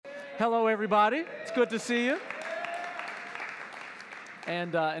Hello, everybody. It's good to see you.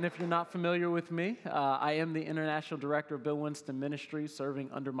 And if you're not familiar with me, I am the International Director of Bill Winston Ministries, serving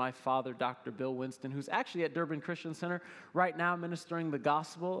under my father, Dr. Bill Winston, who's actually at Durban Christian Center right now ministering the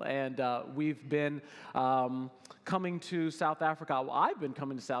gospel. And we've been coming to South Africa. Well, I've been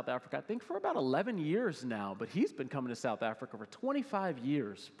coming to South Africa, I think, for about 11 years now, but he's been coming to South Africa for 25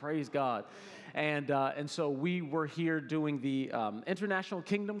 years. Praise God. And so we were here doing the International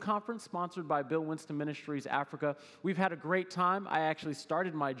Kingdom Conference sponsored by Bill Winston Ministries Africa. We've had a great time. I actually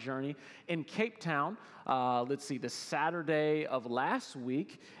started my journey in Cape Town, the Saturday of last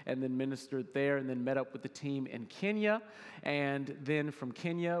week, and then ministered there, and then met up with the team in Kenya. And then from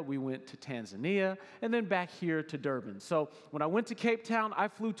Kenya, we went to Tanzania, and then back here to Durban. So when I went to Cape Town, I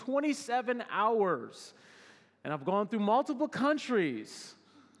flew 27 hours, and I've gone through multiple countries,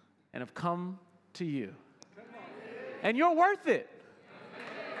 and have come to you. And you're worth it.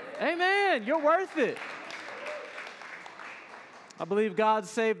 Amen. You're worth it. I believe God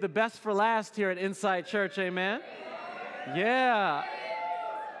saved the best for last here at Incite Church. Amen. Yeah.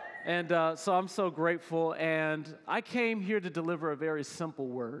 And so I'm so grateful. And I came here to deliver a very simple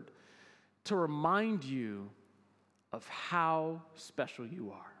word to remind you of how special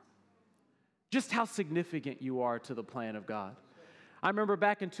you are. Just how significant you are to the plan of God. I remember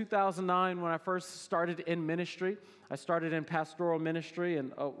back in 2009 when I first started in ministry. I started in pastoral ministry,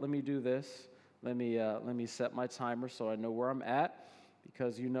 and let me do this. Let me set my timer so I know where I'm at,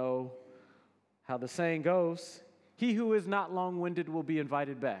 because you know how the saying goes: "He who is not long-winded will be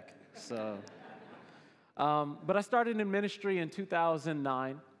invited back." So, but I started in ministry in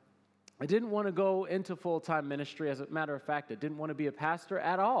 2009. I didn't want to go into full-time ministry. As a matter of fact, I didn't want to be a pastor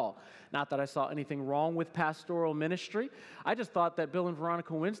at all. Not that I saw anything wrong with pastoral ministry. I just thought that Bill and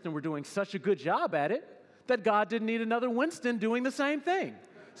Veronica Winston were doing such a good job at it that God didn't need another Winston doing the same thing.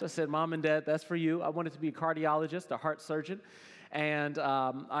 So I said, Mom and Dad, that's for you. I wanted to be a cardiologist, a heart surgeon. And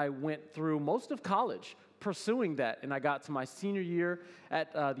I went through most of college pursuing that, and I got to my senior year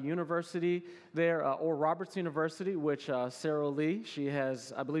at the university there, Oral Roberts University, which Sarah Lee, she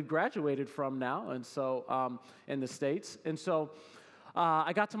has, I believe, graduated from now, and so in the States. And so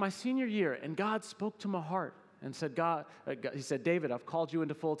I got to my senior year, and God spoke to my heart and said, he said, David, I've called you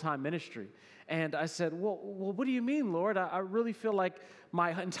into full-time ministry. And I said, well, what do you mean, Lord? I really feel like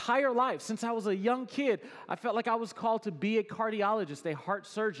my entire life, since I was a young kid, I felt like I was called to be a cardiologist, a heart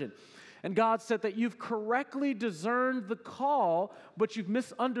surgeon. And God said that you've correctly discerned the call, but you've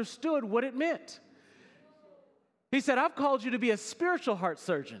misunderstood what it meant. He said, I've called you to be a spiritual heart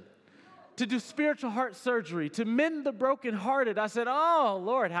surgeon, to do spiritual heart surgery, to mend the brokenhearted. I said, oh,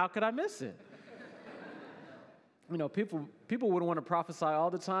 Lord, how could I miss it? You know, people would want to prophesy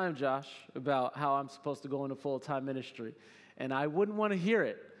all the time, Josh, about how I'm supposed to go into full-time ministry. And I wouldn't want to hear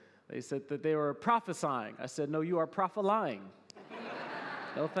it. They said that they were prophesying. I said, no, you are prophet-lying.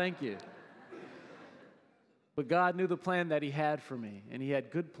 No, thank you. But God knew the plan that he had for me, and he had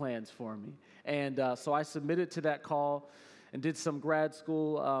good plans for me. And so I submitted to that call and did some grad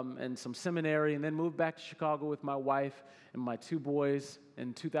school and some seminary, and then moved back to Chicago with my wife and my two boys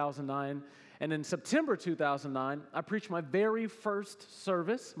in 2009. And in September 2009, I preached my very first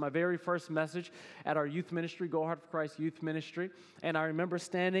service, my very first message at our youth ministry, Go Heart of Christ Youth Ministry. And I remember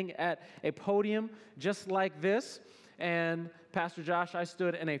standing at a podium just like this. And Pastor Josh, I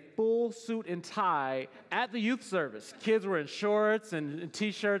stood in a full suit and tie at the youth service. Kids were in shorts and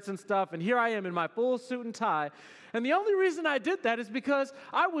T-shirts and stuff. And here I am in my full suit and tie. And the only reason I did that is because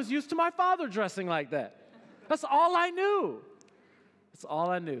I was used to my father dressing like that. That's all I knew. That's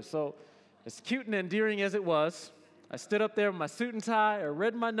all I knew. So as cute and endearing as it was, I stood up there with my suit and tie. I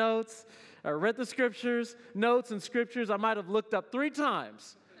read my notes. I read the scriptures, notes and scriptures. I might have looked up 3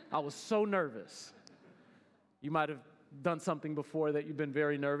 times. I was so nervous. You might have done something before that you've been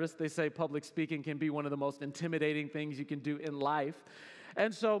very nervous. They say public speaking can be one of the most intimidating things you can do in life.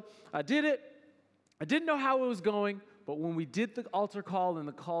 And so I did it. I didn't know how it was going, but when we did the altar call and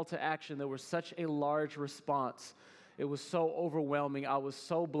the call to action, there was such a large response. It was so overwhelming. I was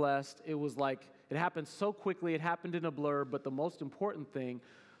so blessed. It was like it happened so quickly. It happened in a blur, but the most important thing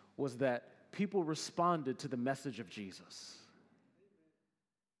was that people responded to the message of Jesus.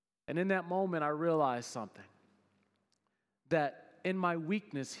 And in that moment, I realized something. That in my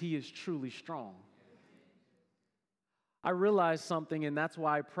weakness, he is truly strong. I realized something, and that's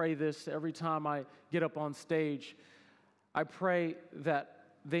why I pray this every time I get up on stage. I pray that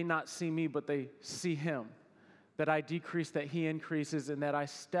they not see me, but they see him. That I decrease, that he increases, and that I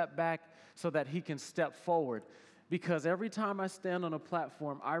step back so that he can step forward. Because every time I stand on a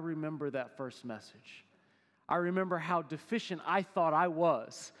platform, I remember that first message. I remember how deficient I thought I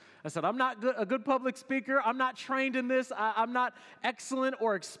was. I said, I'm not a good public speaker. I'm not trained in this. I'm not excellent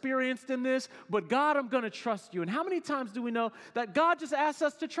or experienced in this. But God, I'm going to trust you. And how many times do we know that God just asks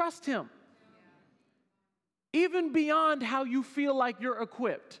us to trust him? Even beyond how you feel like you're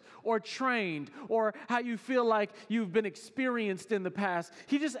equipped or trained or how you feel like you've been experienced in the past.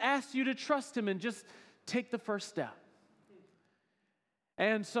 He just asks you to trust him and just take the first step.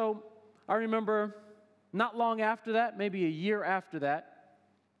 And so I remember not long after that, maybe a year after that,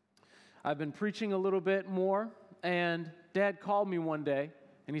 I've been preaching a little bit more, and Dad called me one day,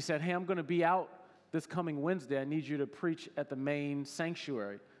 and he said, hey, I'm going to be out this coming Wednesday. I need you to preach at the main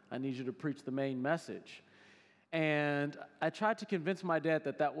sanctuary. I need you to preach the main message. And I tried to convince my dad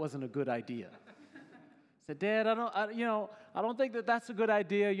that that wasn't a good idea. I said, Dad, I don't think that that's a good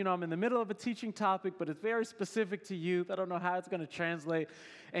idea. I'm in the middle of a teaching topic, but it's very specific to youth. I don't know how it's going to translate.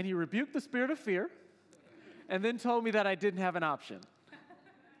 And he rebuked the spirit of fear and then told me that I didn't have an option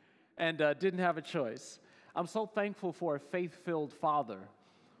and didn't have a choice. I'm so thankful for a faith-filled father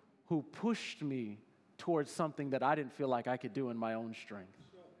who pushed me towards something that I didn't feel like I could do in my own strength.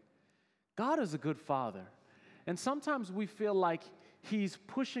 God is a good father. And sometimes we feel like he's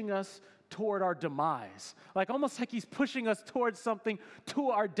pushing us toward our demise, almost like he's pushing us towards something to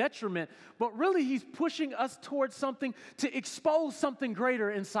our detriment, but really he's pushing us towards something to expose something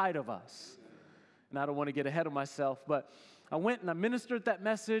greater inside of us. And I don't want to get ahead of myself, but I went and I ministered that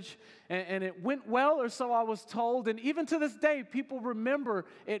message, and it went well, or so I was told. And even to this day, people remember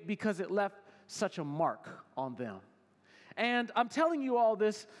it because it left such a mark on them. And I'm telling you all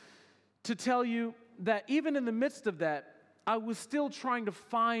this to tell you that even in the midst of that, I was still trying to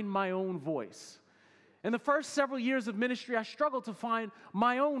find my own voice. In the first several years of ministry, I struggled to find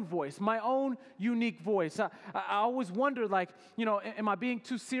my own voice, my own unique voice. I always wondered, am I being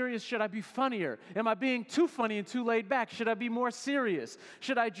too serious? Should I be funnier? Am I being too funny and too laid back? Should I be more serious?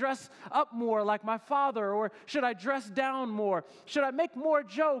 Should I dress up more like my father? Or should I dress down more? Should I make more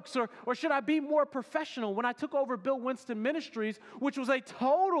jokes? Or should I be more professional? When I took over Bill Winston Ministries, which was a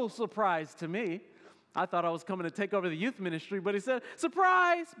total surprise to me, I thought I was coming to take over the youth ministry, but he said,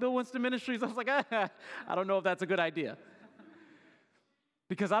 surprise, Bill Winston Ministries. I was like, I don't know if that's a good idea.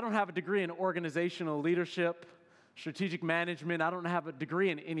 Because I don't have a degree in organizational leadership, strategic management. I don't have a degree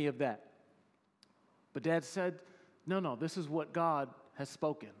in any of that. But Dad said, no, this is what God has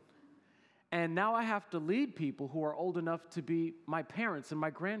spoken. And now I have to lead people who are old enough to be my parents and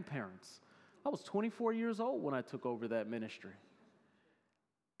my grandparents. I was 24 years old when I took over that ministry.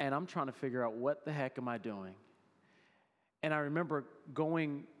 And I'm trying to figure out what the heck am I doing? And I remember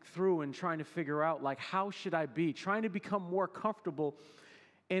going through and trying to figure out, how should I be? Trying to become more comfortable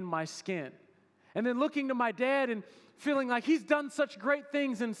in my skin. And then looking to my dad and feeling like he's done such great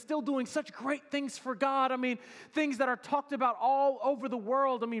things and still doing such great things for God. Things that are talked about all over the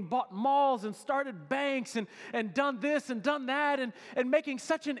world. Bought malls and started banks and done this and done that and making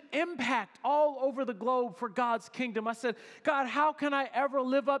such an impact all over the globe for God's kingdom. I said, God, how can I ever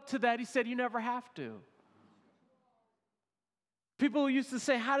live up to that? He said, you never have to. People who used to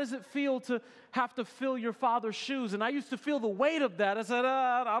say, how does it feel to have to fill your father's shoes? And I used to feel the weight of that. I said,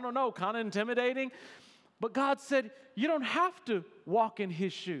 I don't know, kind of intimidating. But God said, you don't have to walk in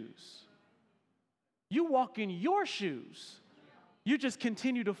his shoes. You walk in your shoes. You just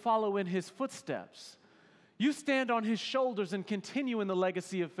continue to follow in his footsteps. You stand on his shoulders and continue in the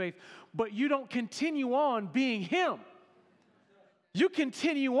legacy of faith, but you don't continue on being him. You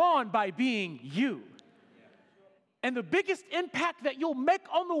continue on by being you. And the biggest impact that you'll make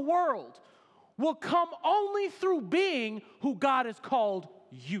on the world will come only through being who God has called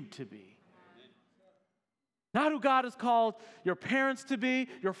you to be. Not who God has called your parents to be,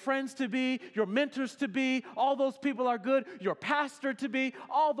 your friends to be, your mentors to be. All those people are good. Your pastor to be.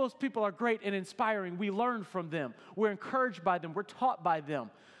 All those people are great and inspiring. We learn from them. We're encouraged by them. We're taught by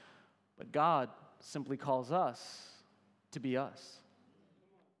them. But God simply calls us to be us.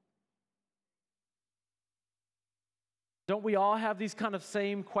 Don't we all have these kind of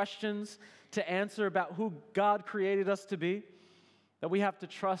same questions to answer about who God created us to be? That we have to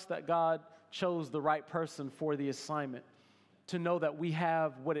trust that God chose the right person for the assignment, to know that we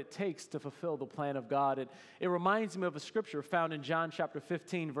have what it takes to fulfill the plan of God. It reminds me of a scripture found in John chapter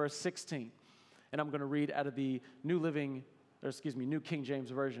 15, verse 16. And I'm going to read out of the New King James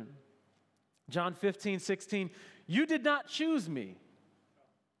Version. John 15, 16. You did not choose me,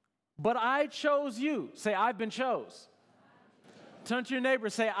 but I chose you. Say, I've been chose. Turn to your neighbor,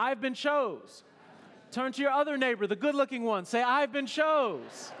 say, I've been chose. Turn to your other neighbor, the good-looking one. Say, I've been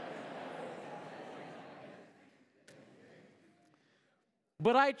chose.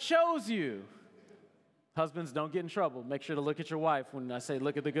 But I chose you. Husbands, don't get in trouble. Make sure to look at your wife when I say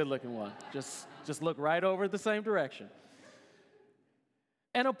look at the good-looking one. Just look right over the same direction.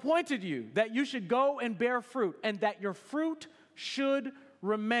 And appointed you that you should go and bear fruit, and that your fruit should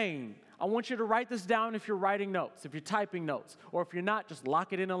remain. I want you to write this down if you're writing notes, if you're typing notes, or if you're not, just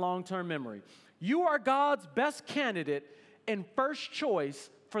lock it in a long-term memory. You are God's best candidate and first choice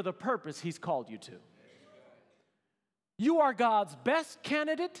for the purpose He's called you to. You are God's best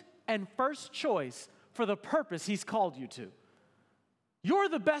candidate and first choice for the purpose He's called you to. You're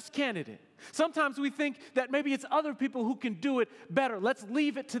the best candidate. Sometimes we think that maybe it's other people who can do it better. Let's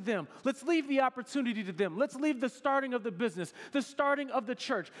leave it to them. Let's leave the opportunity to them. Let's leave the starting of the business, the starting of the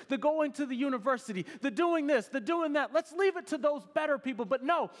church, the going to the university, the doing this, the doing that. Let's leave it to those better people. But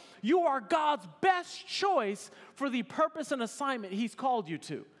no, you are God's best choice for the purpose and assignment He's called you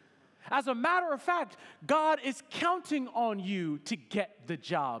to. As a matter of fact, God is counting on you to get the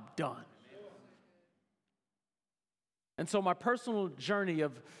job done. And so my personal journey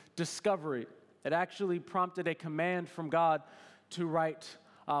of discovery, it actually prompted a command from God to write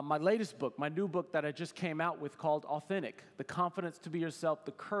my latest book, my new book that I just came out with called Authentic, The Confidence to Be Yourself,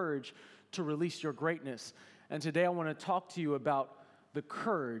 the Courage to Release Your Greatness. And today I want to talk to you about the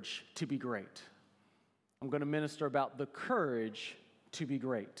courage to be great. I'm going to minister about the courage to be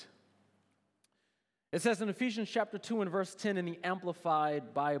great. It says in Ephesians chapter 2 and verse 10 in the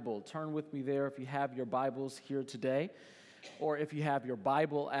Amplified Bible. Turn with me there if you have your Bibles here today, or if you have your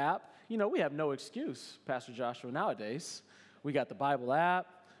Bible app. You know, we have no excuse, Pastor Joshua, nowadays. We got the Bible app.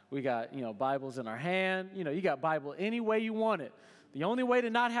 We got, Bibles in our hand. You got Bible any way you want it. The only way to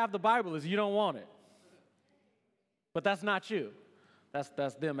not have the Bible is you don't want it. But that's not you.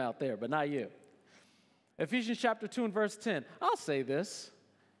 That's them out there, but not you. Ephesians chapter 2 and verse 10. I'll say this.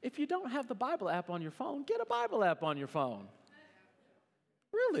 If you don't have the Bible app on your phone, get a Bible app on your phone.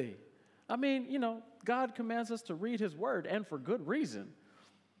 Really. I mean, God commands us to read His Word, and for good reason.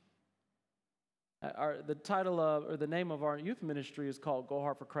 The title or the name of our youth ministry is called Go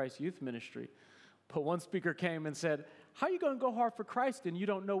Hard for Christ Youth Ministry. But one speaker came and said, how are you going to go hard for Christ and you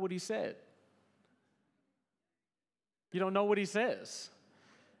don't know what He said? You don't know what He says.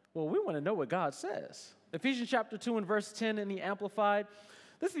 Well, we want to know what God says. Ephesians chapter 2 and verse 10 in the Amplified.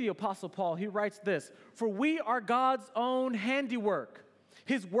 This is the Apostle Paul. He writes this, for we are God's own handiwork,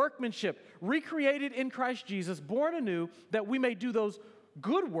 His workmanship, recreated in Christ Jesus, born anew, that we may do those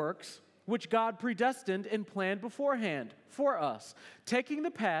good works which God predestined and planned beforehand for us, taking the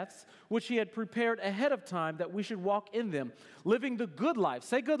paths which He had prepared ahead of time that we should walk in them, living the good life.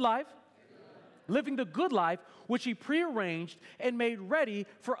 Say good life. Living the good life which He prearranged and made ready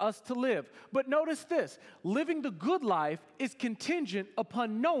for us to live. But notice this, living the good life is contingent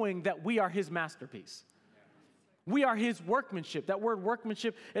upon knowing that we are His masterpiece. We are His workmanship. That word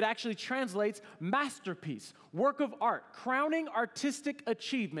workmanship, it actually translates masterpiece, work of art, crowning artistic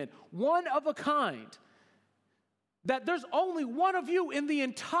achievement, one of a kind. That there's only one of you in the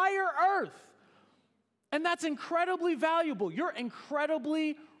entire earth. And that's incredibly valuable. You're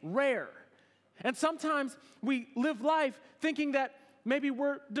incredibly rare. And sometimes we live life thinking that maybe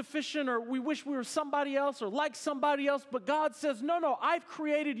we're deficient or we wish we were somebody else or like somebody else, but God says, no, I've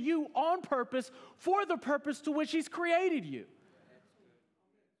created you on purpose for the purpose to which He's created you.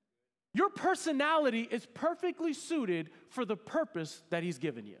 Your personality is perfectly suited for the purpose that He's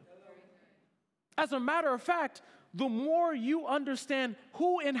given you. As a matter of fact, the more you understand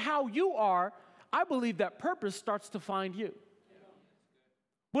who and how you are, I believe that purpose starts to find you.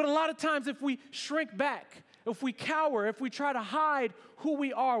 But a lot of times if we shrink back, if we cower, if we try to hide who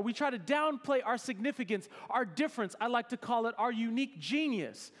we are, we try to downplay our significance, our difference, I like to call it our unique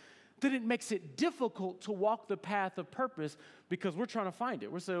genius, then it makes it difficult to walk the path of purpose because we're trying to find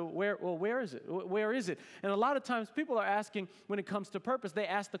it. We're saying, where is it? Where is it? And a lot of times people are asking, when it comes to purpose, they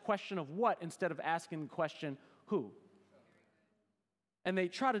ask the question of what instead of asking the question who. And they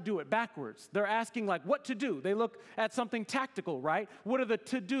try to do it backwards. They're asking like what to do. They look at something tactical, right? What are the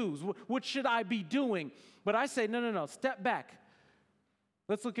to-dos? What should I be doing? But I say, no, step back.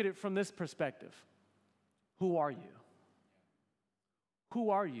 Let's look at it from this perspective. Who are you? Who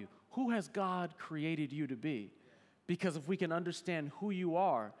are you? Who has God created you to be? Because if we can understand who you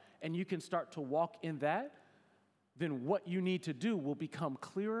are and you can start to walk in that, then what you need to do will become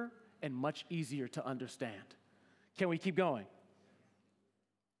clearer and much easier to understand. Can we keep going?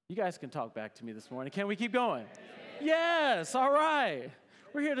 You guys can talk back to me this morning. Can we keep going? Yes, all right.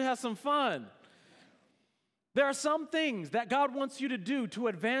 We're here to have some fun. There are some things that God wants you to do to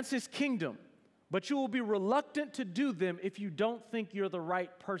advance His kingdom, but you will be reluctant to do them if you don't think you're the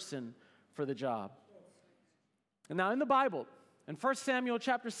right person for the job. And now in the Bible, in 1 Samuel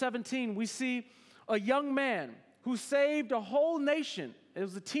chapter 17, we see a young man who saved a whole nation. It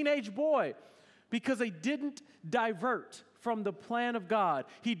was a teenage boy because they didn't divert from the plan of God.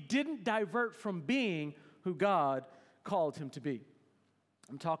 He didn't divert from being who God called him to be.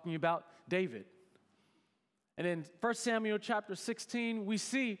 I'm talking about David. And in 1 Samuel chapter 16, we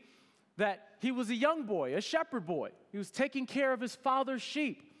see that he was a young boy, a shepherd boy. He was taking care of his father's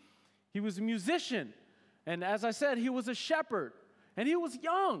sheep. He was a musician. And as I said, he was a shepherd. And he was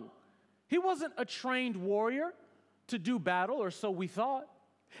young. He wasn't a trained warrior to do battle, or so we thought.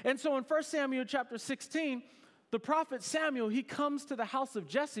 And so in 1 Samuel chapter 16, the prophet Samuel, he comes to the house of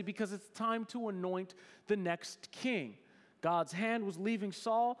Jesse because it's time to anoint the next king. God's hand was leaving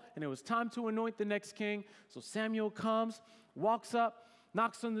Saul, and it was time to anoint the next king. So Samuel comes, walks up,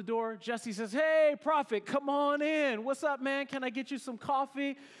 knocks on the door. Jesse says, "Hey, prophet, come on in. What's up, man? Can I get you some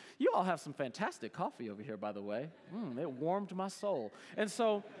coffee?" You all have some fantastic coffee over here, by the way. It warmed my soul. And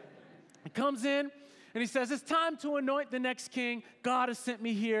so he comes in, and he says, "It's time to anoint the next king. God has sent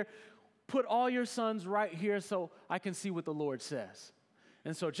me here. Put all your sons right here so I can see what the Lord says."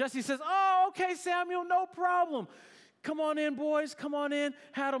 And so Jesse says, "Oh, okay, Samuel, no problem. Come on in, boys, come on in."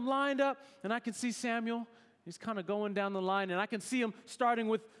 Had them lined up, and I can see Samuel. He's kind of going down the line, and I can see him starting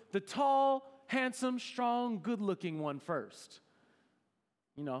with the tall, handsome, strong, good-looking one first.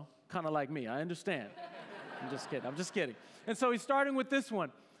 You know, kind of like me. I understand. I'm just kidding. And so he's starting with this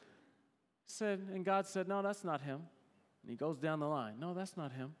one. And God said, "No, that's not him." And he goes down the line. "No, that's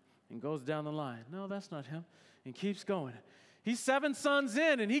not him." And goes down the line. "No, that's not him." And keeps going. He's 7 sons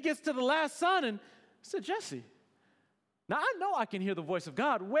in, and he gets to the last son, and I said, "Jesse, now I know I can hear the voice of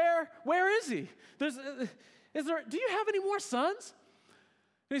God. Where is he? Do you have any more sons?"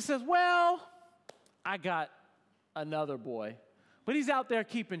 And he says, "Well, I got another boy, but he's out there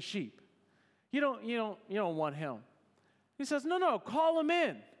keeping sheep. You don't want him." He says, No, call him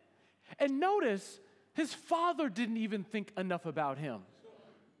in." And notice, his father didn't even think enough about him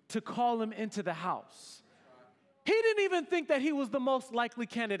to call him into the house. He didn't even think that he was the most likely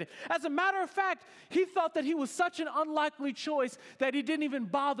candidate. As a matter of fact, he thought that he was such an unlikely choice that he didn't even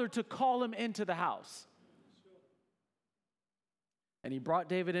bother to call him into the house. And he brought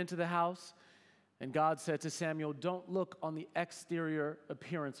David into the house, and God said to Samuel, "Don't look on the exterior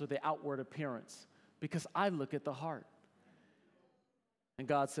appearance or the outward appearance, because I look at the heart." And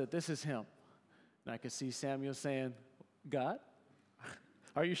God said, "This is him." And I could see Samuel saying, "God,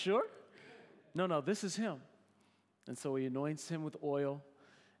 are you sure?" No, this is him. And so he anoints him with oil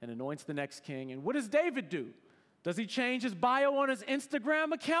and anoints the next king. And what does David do? Does he change his bio on his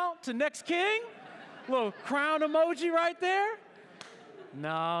Instagram account to next king? Little crown emoji right there?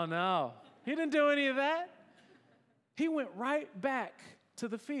 No. He didn't do any of that. He went right back to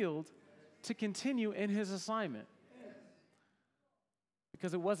the field to continue in his assignment.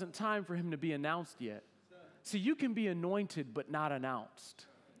 Because it wasn't time for him to be announced yet. So you can be anointed but not announced.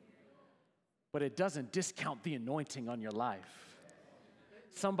 But it doesn't discount the anointing on your life.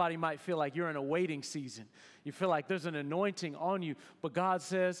 Somebody might feel like you're in a waiting season. You feel like there's an anointing on you, but God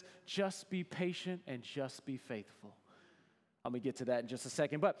says, just be patient and just be faithful. I'm going to get to that in just a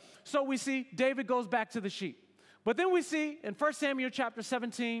second. But so we see David goes back to the sheep. But then we see in 1 Samuel chapter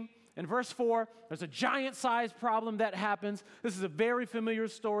 17, in verse 4, there's a giant-sized problem that happens. This is a very familiar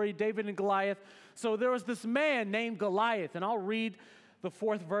story, David and Goliath. So there was this man named Goliath, and I'll read the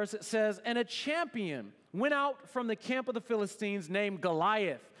 4th verse. It says, "And a champion went out from the camp of the Philistines named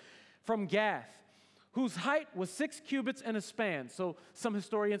Goliath from Gath, whose height was 6 cubits and a span." So some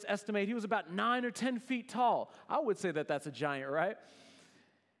historians estimate he was about 9 or 10 feet tall. I would say that that's a giant, right?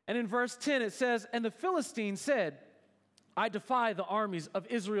 And in verse 10 it says, "And the Philistine said, I defy the armies of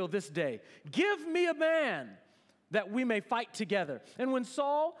Israel this day. Give me a man that we may fight together." And when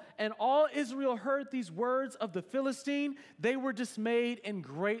Saul and all Israel heard these words of the Philistine, they were dismayed and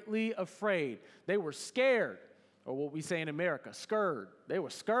greatly afraid. They were scared, or what we say in America, scared. They were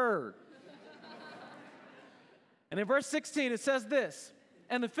scared. And in verse 16 it says this,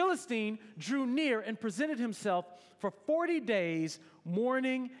 "And the Philistine drew near and presented himself for 40 days,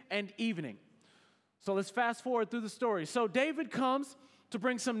 morning and evening." So let's fast forward through the story. So David comes to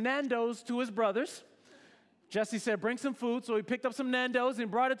bring some Nando's to his brothers. Jesse said, "Bring some food." So he picked up some Nando's and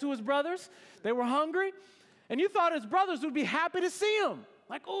brought it to his brothers. They were hungry. And you thought his brothers would be happy to see him.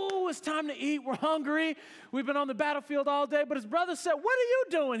 Like, "Oh, it's time to eat. We're hungry. We've been on the battlefield all day." But his brothers said, "What are you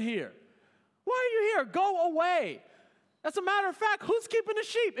doing here? Why are you here? Go away." As a matter of fact, who's keeping the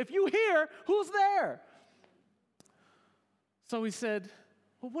sheep? If you here, who's there? So he said,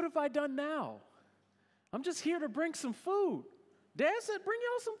 "Well, what have I done now? I'm just here to bring some food. Dad said, bring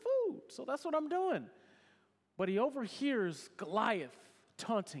y'all some food. So that's what I'm doing." But he overhears Goliath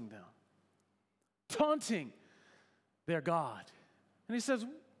taunting them. taunting their God. And he says,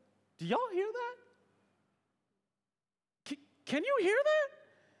 do y'all hear that? Can you hear that?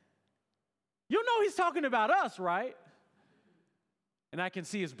 You know he's talking about us, right? And I can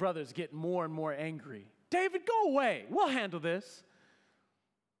see his brothers getting more and more angry. David, go away. We'll handle this.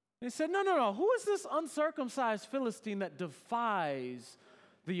 And he said, no. Who is this uncircumcised Philistine that defies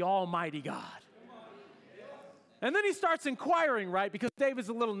the Almighty God? And then he starts inquiring, right? Because David's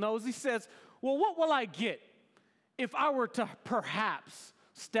a little nosy. He says, well, what will I get if I were to perhaps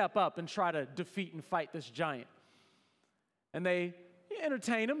step up and try to defeat and fight this giant? And they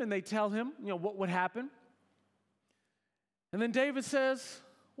entertain him and they tell him, what would happen. And then David says,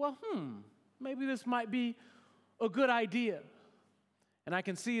 well, maybe this might be a good idea. And I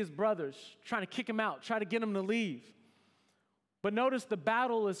can see his brothers trying to kick him out, try to get him to leave. But notice the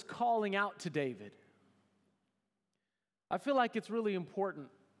battle is calling out to David. I feel like it's really important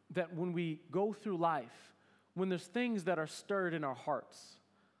that when we go through life, when there's things that are stirred in our hearts,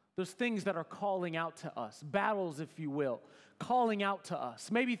 there's things that are calling out to us, battles, if you will, calling out to us.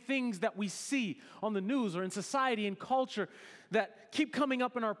 Maybe things that we see on the news or in society and culture that keep coming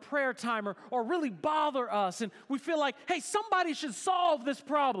up in our prayer time or really bother us. And we feel like, hey, somebody should solve this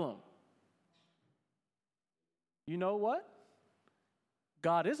problem. You know what?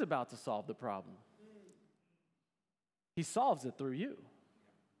 God is about to solve the problem. He solves it through you.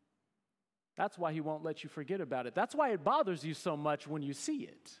 That's why he won't let you forget about it. That's why it bothers you so much when you see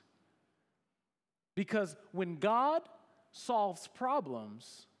it. Because when God solves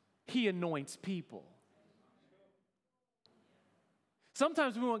problems, he anoints people.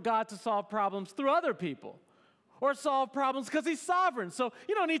 Sometimes we want God to solve problems through other people or solve problems because he's sovereign. So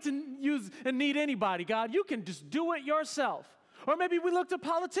you don't need to use and need anybody, God. You can just do it yourself. Or maybe we look to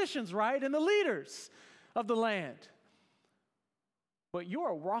politicians, right, and the leaders of the land. But you're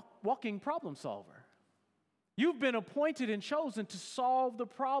a walking problem solver. You've been appointed and chosen to solve the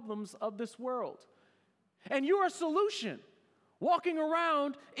problems of this world. And you're a solution, walking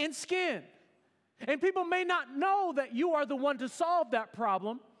around in skin. And people may not know that you are the one to solve that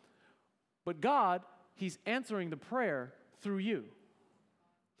problem, but God, he's answering the prayer through you.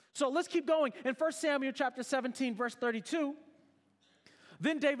 So let's keep going. In 1 Samuel chapter 17, verse 32,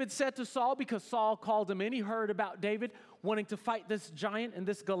 then David said to Saul, because Saul called him in, he heard about David wanting to fight this giant and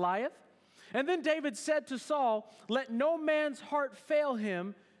this Goliath. And then David said to Saul, let no man's heart fail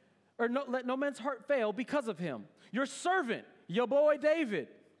him, let no man's heart fail because of him. Your servant, your boy David,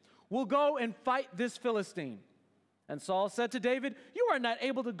 will go and fight this Philistine. And Saul said to David, you are not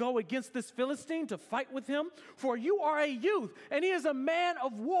able to go against this Philistine to fight with him, for you are a youth, and he is a man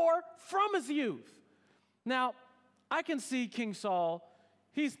of war from his youth. Now, I can see King Saul.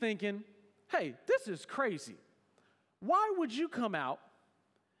 He's thinking, hey, this is crazy. Why would you come out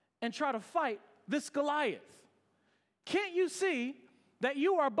and try to fight this Goliath? Can't you see that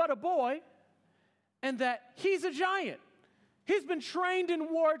you are but a boy and that he's a giant? He's been trained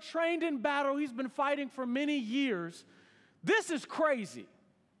in war, trained in battle. He's been fighting for many years. This is crazy.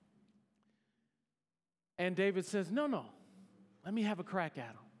 And David says, no, let me have a crack at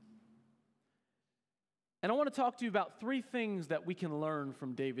him. And I want to talk to you about three things that we can learn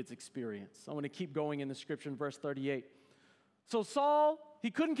from David's experience. I want to keep going in the scripture in verse 38. So Saul, he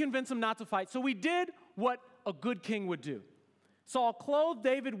couldn't convince him not to fight, so he did what a good king would do. Saul clothed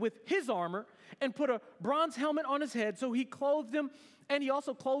David with his armor and put a bronze helmet on his head, so he clothed him, and he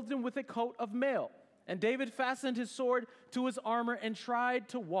also clothed him with a coat of mail. And David fastened his sword to his armor and tried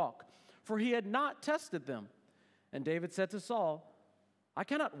to walk, for he had not tested them. And David said to Saul, I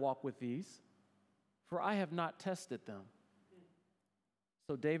cannot walk with these, for I have not tested them.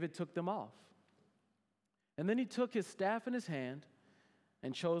 So David took them off. And then he took his staff in his hand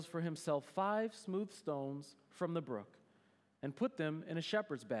and chose for himself 5 smooth stones from the brook and put them in a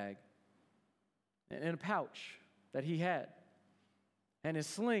shepherd's bag and in a pouch that he had. And his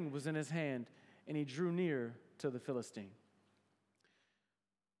sling was in his hand, and he drew near to the Philistine.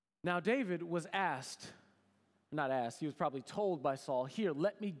 Now David was he was probably told by Saul, here,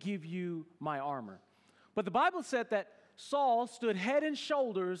 let me give you my armor. But the Bible said that Saul stood head and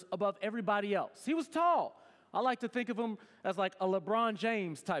shoulders above everybody else. He was tall. I like to think of him as like a LeBron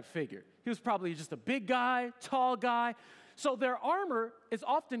James type figure. He was probably just a big guy, tall guy. So their armor is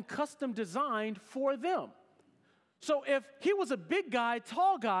often custom designed for them. So if he was a big guy,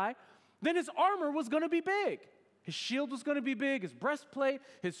 tall guy, then his armor was going to be big. His shield was going to be big, his breastplate,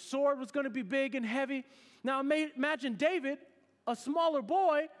 his sword was going to be big and heavy. Now imagine David, a smaller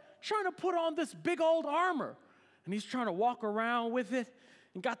boy, trying to put on this big old armor. And he's trying to walk around with it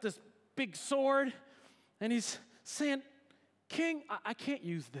and got this big sword. And he's saying, King, I can't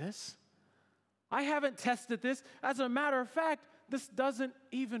use this. I haven't tested this. As a matter of fact, this doesn't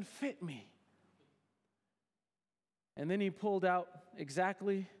even fit me. And then he pulled out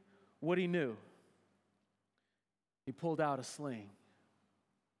exactly what he knew. He pulled out a sling.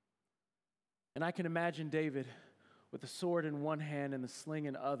 And I can imagine David with the sword in one hand and the sling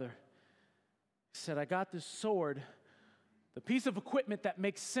in the other. He said, I got this sword, the piece of equipment that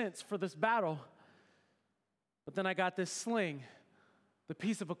makes sense for this battle, but then I got this sling, the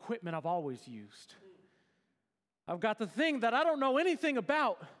piece of equipment I've always used. I've got the thing that I don't know anything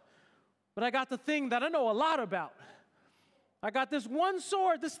about, but I got the thing that I know a lot about. I got this one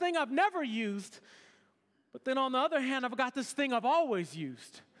sword, this thing I've never used, but then on the other hand, I've got this thing I've always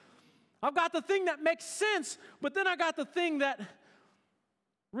used. I've got the thing that makes sense, but then I got the thing that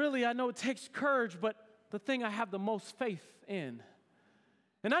really I know it takes courage, but the thing I have the most faith in.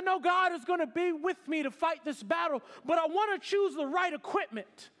 And I know God is going to be with me to fight this battle, but I want to choose the right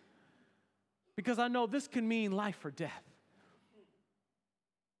equipment because I know this can mean life or death.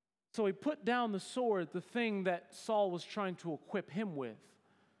 So he put down the sword, the thing that Saul was trying to equip him with,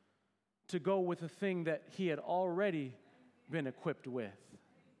 to go with the thing that he had already been equipped with.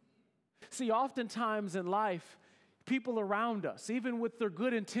 See, oftentimes in life, people around us, even with their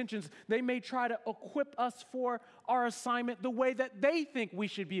good intentions, they may try to equip us for our assignment the way that they think we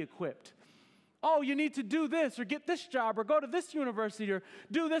should be equipped. Oh, you need to do this or get this job or go to this university or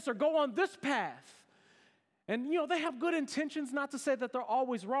do this or go on this path. And, they have good intentions, not to say that they're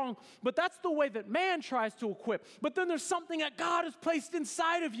always wrong, but that's the way that man tries to equip. But then there's something that God has placed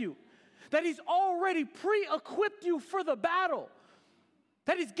inside of you, that he's already pre-equipped you for the battle,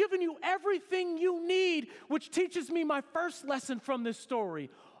 that he's given you everything you need, which teaches me my first lesson from this story.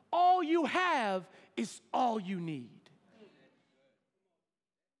 All you have is all you need.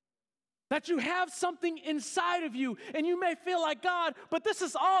 That you have something inside of you, and you may feel like, God, but this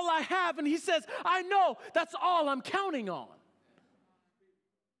is all I have. And he says, I know that's all I'm counting on.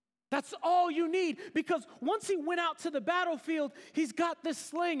 That's all you need. Because once he went out to the battlefield, he's got this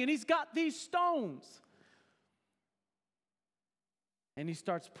sling and he's got these stones. And he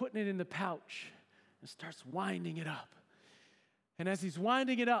starts putting it in the pouch and starts winding it up. And as he's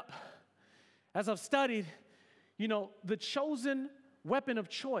winding it up, as I've studied, the chosen weapon of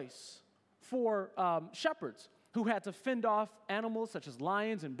choice for shepherds who had to fend off animals such as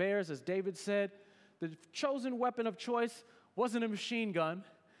lions and bears, as David said, the chosen weapon of choice wasn't a machine gun.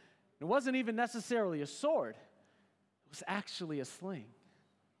 It wasn't even necessarily a sword. It was actually a sling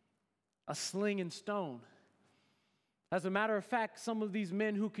and stone. As a matter of fact, some of these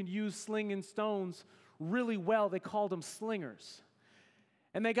men who can use sling and stones really well, they called them slingers.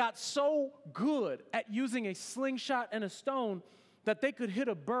 And they got so good at using a slingshot and a stone that they could hit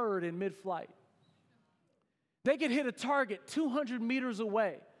a bird in mid-flight. They could hit a target 200 meters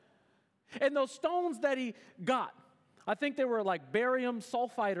away. And those stones that he got, I think they were like barium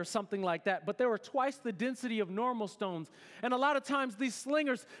sulfide or something like that, but they were twice the density of normal stones. And a lot of times these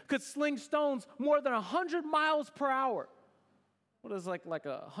slingers could sling stones more than 100 miles per hour. What is like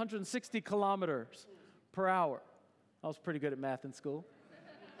 160 kilometers per hour? I was pretty good at math in school.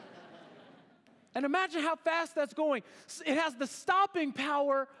 And imagine how fast that's going. It has the stopping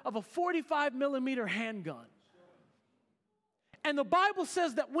power of a 45 millimeter handgun. And the Bible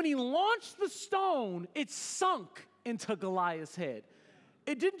says that when he launched the stone, it sunk into Goliath's head.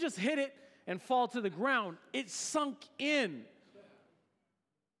 It didn't just hit it and fall to the ground. It sunk in.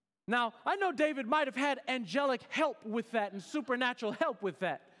 Now, I know David might have had angelic help with that and supernatural help with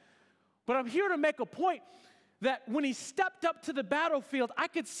that. But I'm here to make a point that when he stepped up to the battlefield, I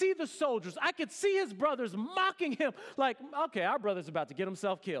could see the soldiers. I could see his brothers mocking him like, okay, our brother's about to get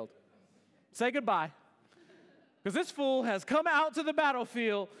himself killed. Say goodbye. Because this fool has come out to the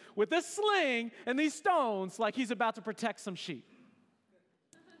battlefield with this sling and these stones like he's about to protect some sheep.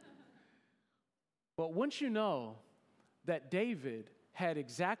 But once you know that David had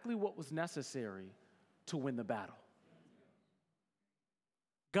exactly what was necessary to win the battle,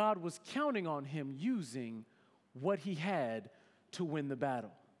 God was counting on him using what he had to win the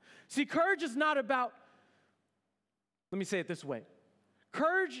battle. See, courage is not about, let me say it this way.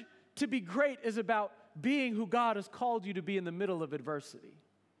 Courage to be great is about being who God has called you to be in the middle of adversity.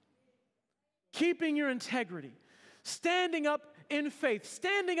 Keeping your integrity, standing up in faith,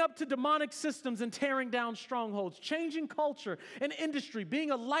 standing up to demonic systems and tearing down strongholds, changing culture and industry,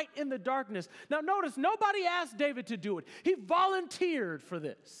 being a light in the darkness. Now notice, nobody asked David to do it. He volunteered for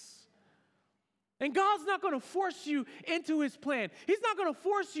this. And God's not going to force you into his plan. He's not going to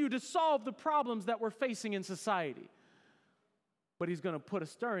force you to solve the problems that we're facing in society. But he's going to put a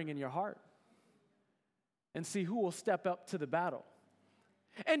stirring in your heart and see who will step up to the battle.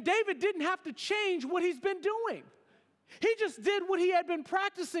 And David didn't have to change what he's been doing. He just did what he had been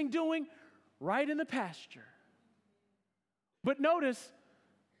practicing doing right in the pasture. But notice,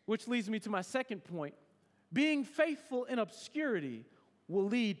 which leads me to my second point, being faithful in obscurity will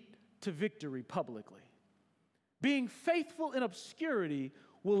lead to victory publicly. Being faithful in obscurity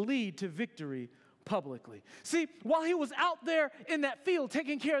will lead to victory publicly. See, while he was out there in that field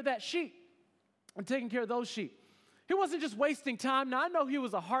taking care of that sheep and taking care of those sheep, he wasn't just wasting time. Now, I know he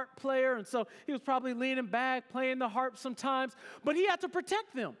was a harp player, and so he was probably leaning back, playing the harp sometimes, but he had to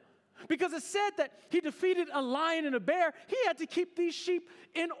protect them because it said that he defeated a lion and a bear. He had to keep these sheep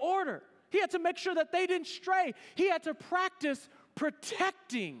in order. He had to make sure that they didn't stray. He had to practice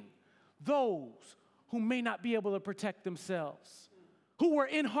protecting those who may not be able to protect themselves, who were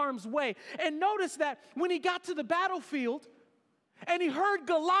in harm's way. And notice that when he got to the battlefield and he heard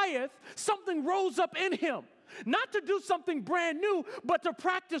Goliath, something rose up in him. Not to do something brand new, but to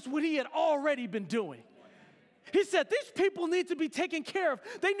practice what he had already been doing. He said, these people need to be taken care of.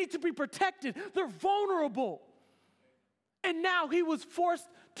 They need to be protected. They're vulnerable. And now he was forced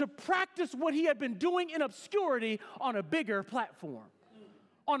to practice what he had been doing in obscurity on a bigger platform,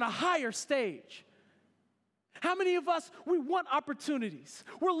 on a higher stage. How many of us, we want opportunities?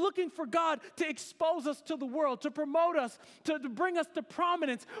 We're looking for God to expose us to the world, to promote us, to bring us to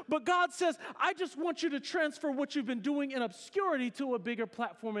prominence. But God says, I just want you to transfer what you've been doing in obscurity to a bigger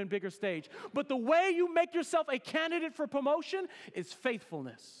platform and bigger stage. But the way you make yourself a candidate for promotion is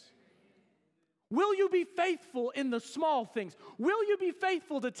faithfulness. Will you be faithful in the small things? Will you be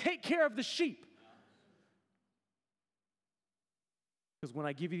faithful to take care of the sheep? Because when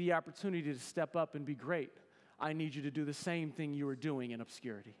I give you the opportunity to step up and be great, I need you to do the same thing you were doing in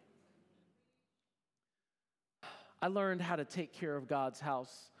obscurity. I learned how to take care of God's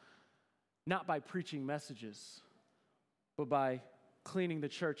house, not by preaching messages, but by cleaning the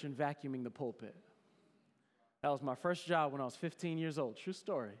church and vacuuming the pulpit. That was my first job when I was 15 years old. True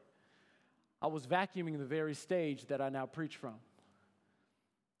story. I was vacuuming the very stage that I now preach from.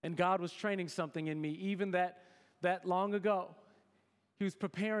 And God was training something in me even that long ago. He was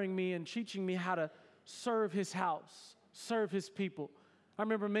preparing me and teaching me how to serve his house, serve his people. I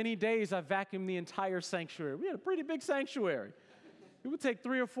remember many days I vacuumed the entire sanctuary. We had a pretty big sanctuary. It would take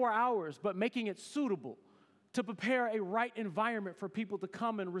 3 or 4 hours, but making it suitable to prepare a right environment for people to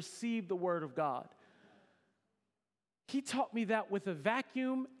come and receive the word of God. He taught me that with a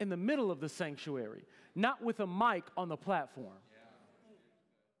vacuum in the middle of the sanctuary, not with a mic on the platform.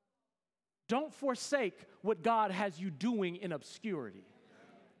 Don't forsake what God has you doing in obscurity.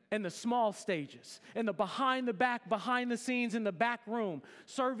 In the small stages, in the behind the scenes, in the back room,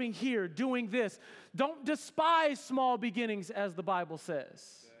 serving here, doing this. Don't despise small beginnings, as the Bible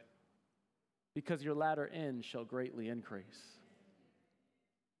says, because your latter end shall greatly increase.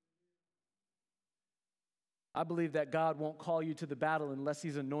 I believe that God won't call you to the battle unless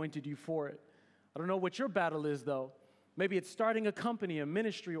he's anointed you for it. I don't know what your battle is, though. Maybe it's starting a company, a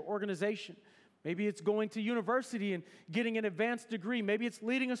ministry, or organization. Maybe it's going to university and getting an advanced degree. Maybe it's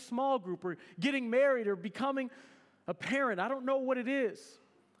leading a small group or getting married or becoming a parent. I don't know what it is,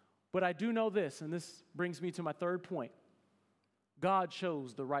 but I do know this, and this brings me to my third point. God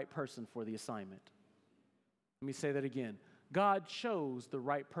chose the right person for the assignment. Let me say that again. God chose the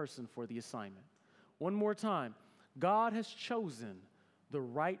right person for the assignment. One more time. God has chosen the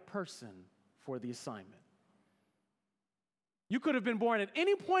right person for the assignment. You could have been born at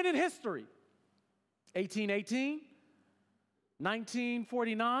any point in history. 1818,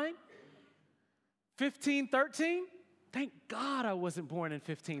 1949, 1513. Thank God I wasn't born in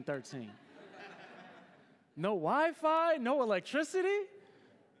 1513. No Wi-Fi, no electricity,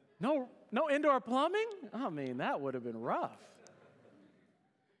 no indoor plumbing. I mean, that would have been rough.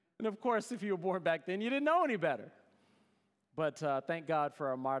 And of course, if you were born back then, you didn't know any better. But thank God for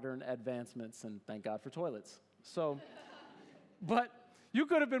our modern advancements, and thank God for toilets. But you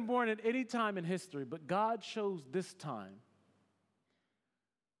could have been born at any time in history, but God chose this time.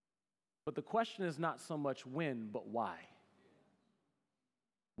 But the question is not so much when, but why.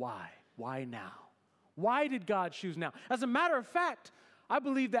 Why? Why now? Why did God choose now? As a matter of fact, I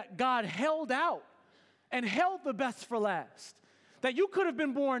believe that God held out and held the best for last. That you could have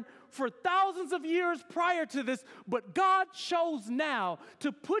been born for thousands of years prior to this, but God chose now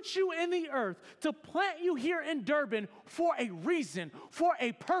to put you in the earth, to plant you here in Durban for a reason, for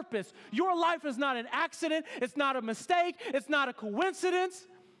a purpose. Your life is not an accident. It's not a mistake. It's not a coincidence.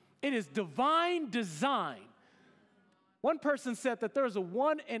 It is divine design. One person said that there's a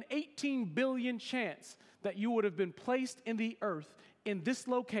 1 in 18 billion chance that you would have been placed in the earth in this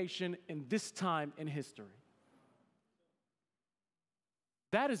location in this time in history.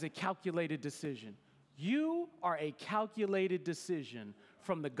 That is a calculated decision. You are a calculated decision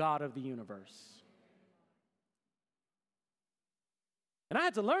from the God of the universe. And I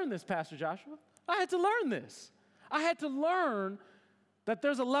had to learn this, Pastor Joshua. I had to learn this. I had to learn that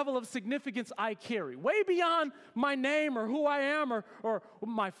there's a level of significance I carry, way beyond my name or who I am or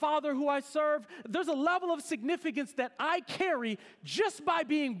my father who I serve. There's a level of significance that I carry just by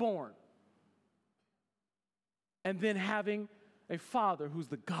being born. And then having a father who's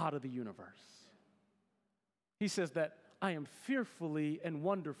the God of the universe. He says that I am fearfully and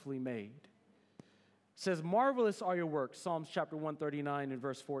wonderfully made. It says, marvelous are your works, Psalms chapter 139 and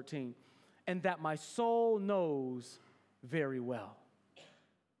verse 14, and that my soul knows very well.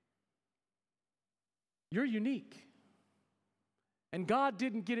 You're unique. And God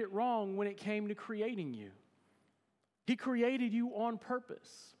didn't get it wrong when it came to creating you. He created you on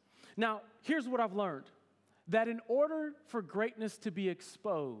purpose. Now, here's what I've learned. That in order for greatness to be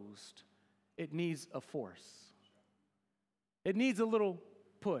exposed, it needs a force. It needs a little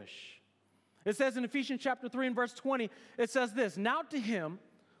push. It says in Ephesians chapter 3 and verse 20, it says this, now to him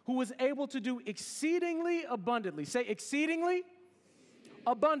who was able to do exceedingly abundantly, say exceedingly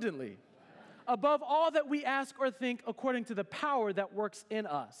abundantly, above all that we ask or think according to the power that works in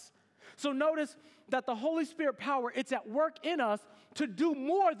us. So notice that the Holy Spirit power, it's at work in us to do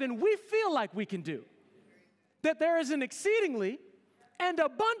more than we feel like we can do. That there is an exceedingly and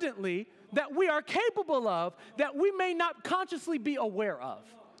abundantly that we are capable of that we may not consciously be aware of.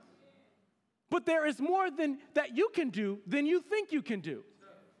 But there is more than that you can do than you think you can do.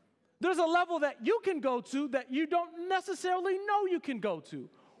 There's a level that you can go to that you don't necessarily know you can go to,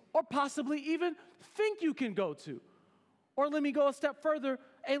 or possibly even think you can go to. Or let me go a step further,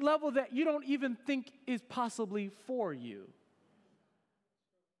 a level that you don't even think is possibly for you.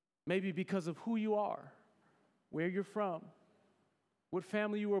 Maybe because of who you are, where you're from, what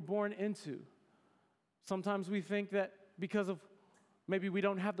family you were born into. Sometimes we think that because of maybe we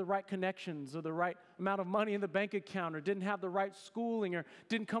don't have the right connections or the right amount of money in the bank account or didn't have the right schooling or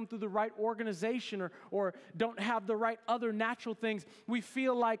didn't come through the right organization or don't have the right other natural things, we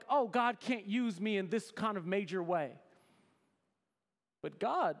feel like, oh, God can't use me in this kind of major way. But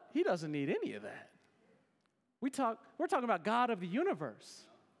God, he doesn't need any of that. We're talking about God of the universe.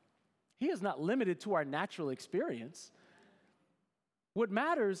 He is not limited to our natural experience. What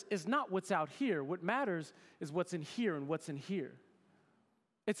matters is not what's out here. What matters is what's in here and what's in here.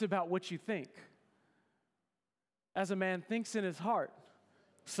 It's about what you think. As a man thinks in his heart,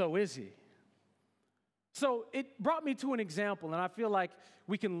 so is he. So it brought me to an example, and I feel like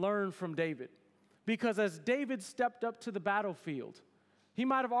we can learn from David. Because as David stepped up to the battlefield, he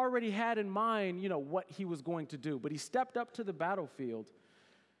might have already had in mind, what he was going to do. But he stepped up to the battlefield.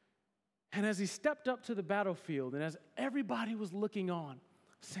 And as he stepped up to the battlefield, and as everybody was looking on,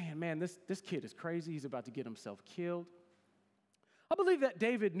 saying, man, this kid is crazy. He's about to get himself killed. I believe that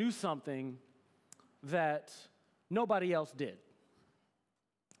David knew something that nobody else did.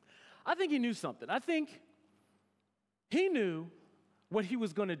 I think he knew something. I think he knew what he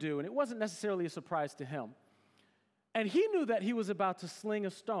was going to do, and it wasn't necessarily a surprise to him. And he knew that he was about to sling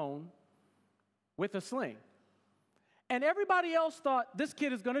a stone with a sling. And everybody else thought this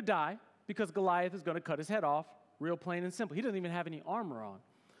kid is going to die because Goliath is going to cut his head off, real plain and simple. He doesn't even have any armor on.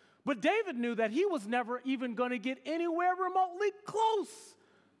 But David knew that he was never even going to get anywhere remotely close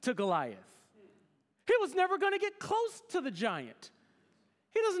to Goliath. He was never going to get close to the giant.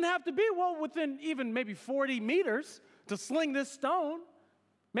 He doesn't have to be, within even maybe 40 meters to sling this stone.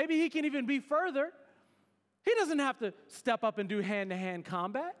 Maybe he can even be further. He doesn't have to step up and do hand-to-hand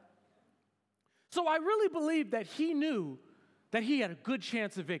combat. So I really believe that he knew that he had a good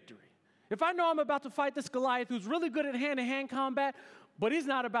chance of victory. If I know I'm about to fight this Goliath who's really good at hand-to-hand combat, but he's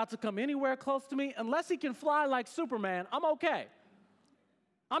not about to come anywhere close to me, unless he can fly like Superman, I'm okay.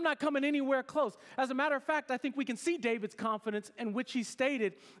 I'm not coming anywhere close. As a matter of fact, I think we can see David's confidence in which he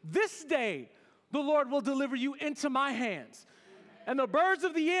stated, this day the Lord will deliver you into my hands, and the birds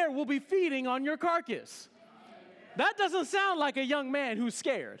of the air will be feeding on your carcass. That doesn't sound like a young man who's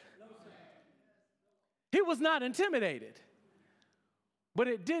scared. He was not intimidated. But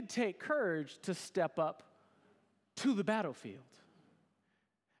it did take courage to step up to the battlefield.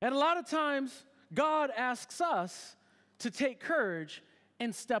 And a lot of times, God asks us to take courage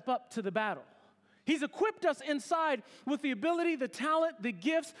and step up to the battle. He's equipped us inside with the ability, the talent, the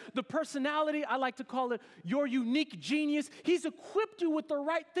gifts, the personality. I like to call it your unique genius. He's equipped you with the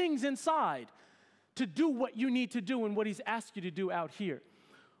right things inside to do what you need to do and what he's asked you to do out here.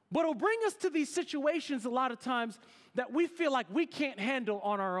 But it'll bring us to these situations a lot of times that we feel like we can't handle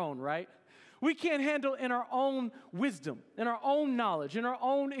on our own, right? We can't handle in our own wisdom, in our own knowledge, in our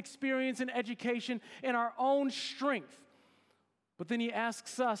own experience and education, in our own strength. But then he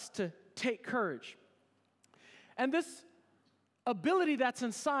asks us to take courage. And this ability that's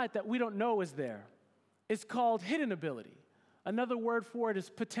inside that we don't know is there is called hidden ability. Another word for it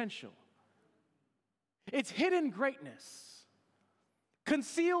is potential. It's hidden greatness,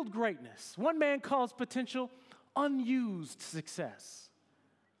 concealed greatness. One man calls potential unused success.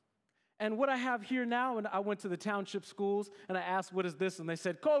 And what I have here now, and I went to the township schools, and I asked, what is this? And they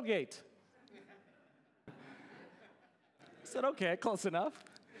said, Colgate. I said, okay, close enough.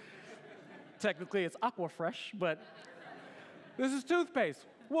 Technically, it's Aquafresh, but this is toothpaste.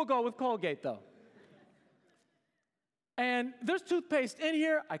 We'll go with Colgate, though. And there's toothpaste in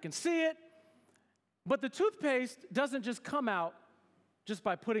here. I can see it. But the toothpaste doesn't just come out just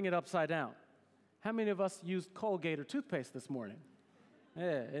by putting it upside down. How many of us used Colgate or toothpaste this morning?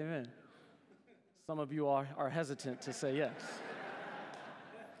 Yeah, amen. Some of you are hesitant to say yes.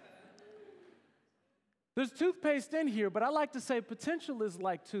 There's toothpaste in here, but I like to say potential is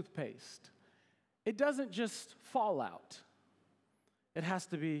like toothpaste. It doesn't just fall out. It has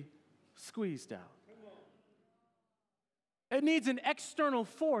to be squeezed out. It needs an external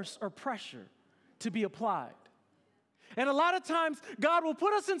force or pressure to be applied. And a lot of times, God will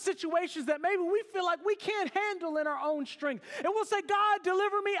put us in situations that maybe we feel like we can't handle in our own strength. And we'll say, God,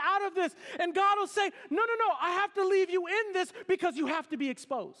 deliver me out of this. And God will say, no, I have to leave you in this because you have to be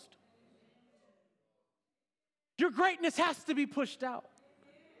exposed. Your greatness has to be pushed out.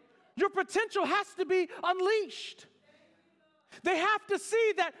 Your potential has to be unleashed. They have to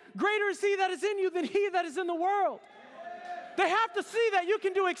see that greater is he that is in you than he that is in the world. They have to see that you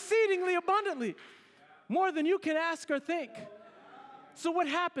can do exceedingly abundantly, more than you can ask or think. So what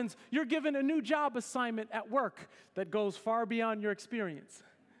happens? You're given a new job assignment at work that goes far beyond your experience.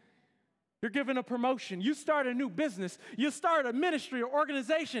 You're given a promotion. You start a new business. You start a ministry or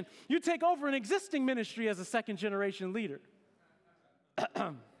organization. You take over an existing ministry as a second-generation leader.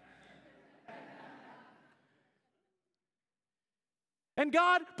 And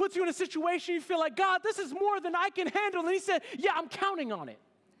God puts you in a situation you feel like, God, this is more than I can handle. And he said, yeah, I'm counting on it.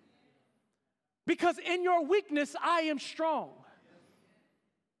 Because in your weakness, I am strong.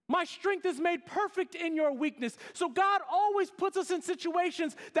 My strength is made perfect in your weakness. So God always puts us in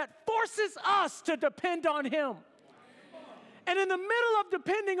situations that forces us to depend on him. And in the middle of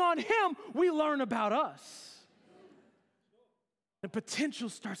depending on him, we learn about us. And potential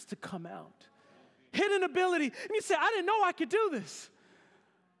starts to come out. Hidden ability. And you say, I didn't know I could do this.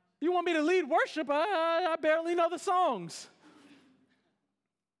 You want me to lead worship? I barely know the songs.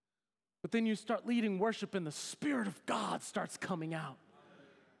 But then you start leading worship and the Spirit of God starts coming out.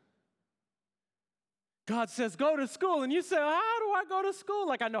 God says, go to school. And you say, how do I go to school?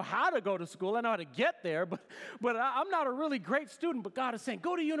 Like, I know how to go to school. I know how to get there, but I'm not a really great student. But God is saying,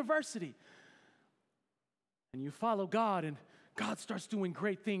 go to university. And you follow God, and God starts doing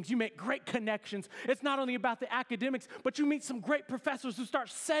great things. You make great connections. It's not only about the academics, but you meet some great professors who start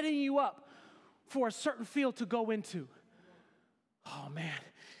setting you up for a certain field to go into. Oh, man.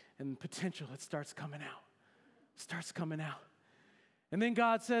 And potential, it starts coming out. Starts coming out. And then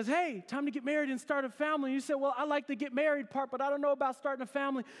God says, hey, time to get married and start a family. You say, well, I like the get married part, but I don't know about starting a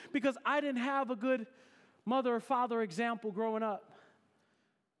family because I didn't have a good mother or father example growing up.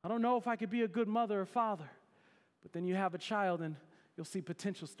 I don't know if I could be a good mother or father. But then you have a child and you'll see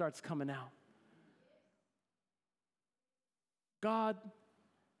potential starts coming out. God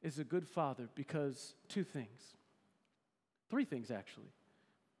is a good father because three things actually.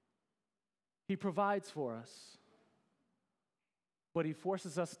 He provides for us, but he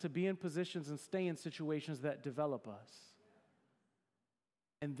forces us to be in positions and stay in situations that develop us.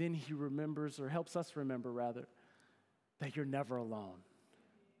 And then he helps us remember rather, that you're never alone,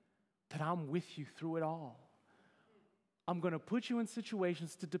 that I'm with you through it all. I'm going to put you in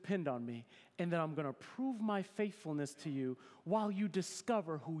situations to depend on me, and then I'm going to prove my faithfulness to you while you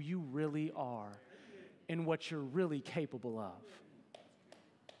discover who you really are and what you're really capable of.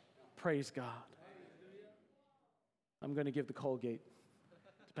 Praise God. I'm going to give the Colgate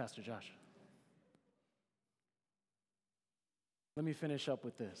to Pastor Josh. Let me finish up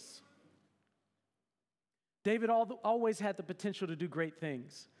with this. David always had the potential to do great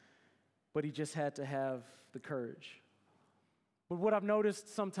things, but he just had to have the courage. But what I've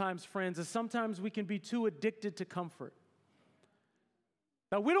noticed sometimes, friends, is sometimes we can be too addicted to comfort.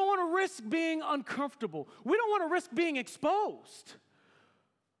 Now, we don't want to risk being uncomfortable. We don't want to risk being exposed.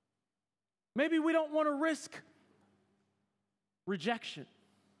 Maybe we don't want to risk rejection.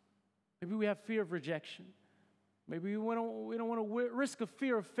 Maybe we have fear of rejection. Maybe we don't want to risk a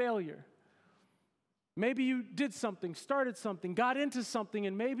fear of failure. Maybe you did something, started something, got into something,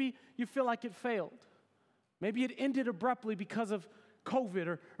 and maybe you feel like it failed. Maybe it ended abruptly because of COVID,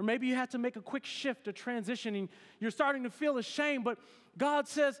 or maybe you had to make a quick shift or transition, and you're starting to feel ashamed, but God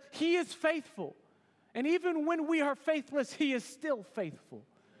says He is faithful. And even when we are faithless, He is still faithful.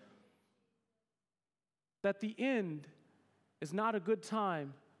 That the end is not a good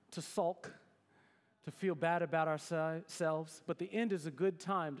time to sulk, to feel bad about ourselves, but the end is a good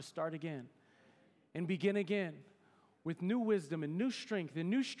time to start again and begin again with new wisdom and new strength and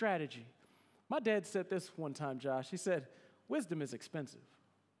new strategy. My dad said this one time, Josh. He said, wisdom is expensive.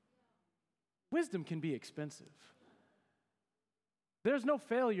 Wisdom can be expensive. There's no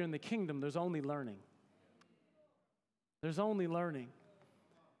failure in the kingdom. There's only learning. There's only learning.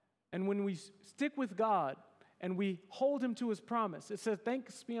 And when we stick with God and we hold Him to His promise, it says,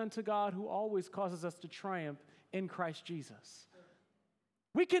 thanks be unto God who always causes us to triumph in Christ Jesus.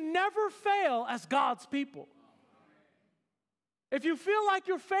 We can never fail as God's people. If you feel like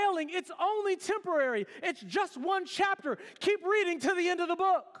you're failing, it's only temporary. It's just one chapter. Keep reading to the end of the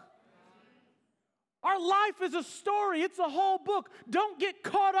book. Our life is a story. It's a whole book. Don't get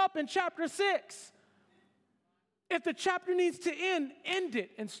caught up in chapter 6. If the chapter needs to end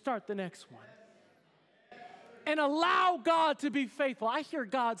it and start the next one. And allow God to be faithful. I hear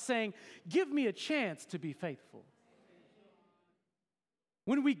God saying, give me a chance to be faithful.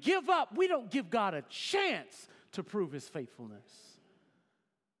 When we give up, we don't give God a chance to prove His faithfulness.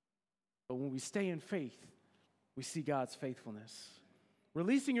 But when we stay in faith, we see God's faithfulness.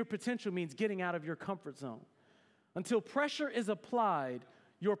 Releasing your potential means getting out of your comfort zone. Until pressure is applied,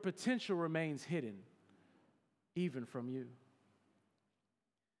 your potential remains hidden, even from you.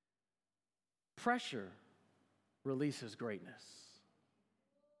 Pressure releases greatness.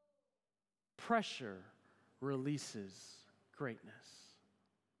 Pressure releases greatness.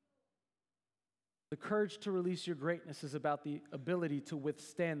 The courage to release your greatness is about the ability to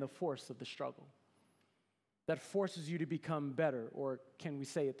withstand the force of the struggle. That forces you to become better, or can we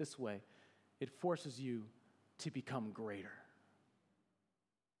say it this way? It forces you to become greater.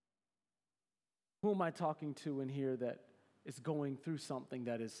 Who am I talking to in here that is going through something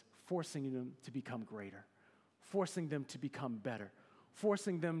that is forcing them to become greater, forcing them to become better,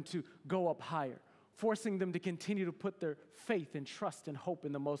 forcing them to go up higher, forcing them to continue to put their faith and trust and hope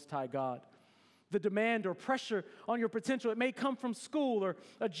in the Most High God? The demand or pressure on your potential, it may come from school or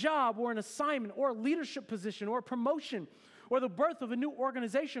a job or an assignment or a leadership position or a promotion or the birth of a new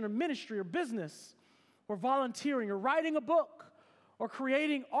organization or ministry or business or volunteering or writing a book or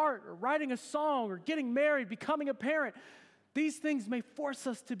creating art or writing a song or getting married, becoming a parent. These things may force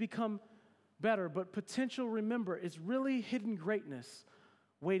us to become better, but potential, remember, is really hidden greatness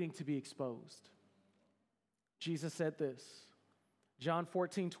waiting to be exposed. Jesus said this. John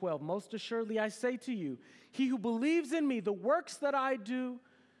 14:12, most assuredly I say to you, he who believes in me, the works that I do,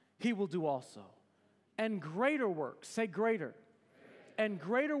 he will do also. And greater works, say greater. And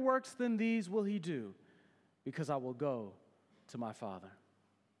greater works than these will he do, because I will go to my Father.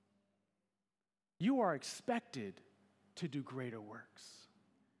 You are expected to do greater works.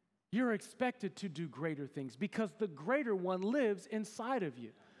 You're expected to do greater things because the greater one lives inside of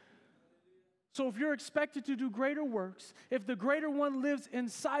you. So if you're expected to do greater works, if the greater one lives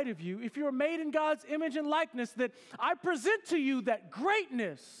inside of you, if you're made in God's image and likeness, that I present to you that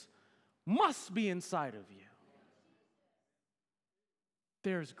greatness must be inside of you.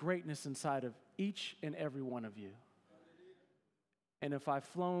 There's greatness inside of each and every one of you. And if I've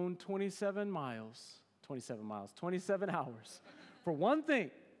flown 27 hours for one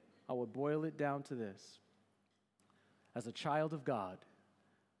thing, I would boil it down to this. As a child of God,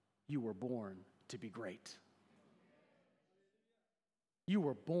 you were born to be great. You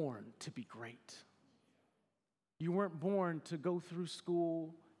were born to be great. You weren't born to go through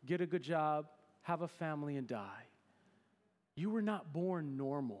school, get a good job, have a family, and die. You were not born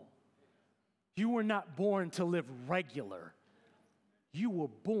normal. You were not born to live regular. You were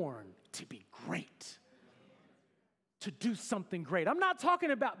born to be great, to do something great. I'm not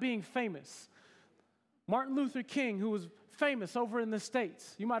talking about being famous. Martin Luther King, who was famous over in the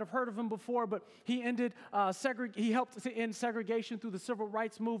States. You might have heard of him before, but he helped to end segregation through the civil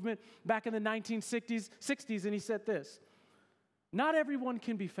rights movement back in the 1960s, and he said this, not everyone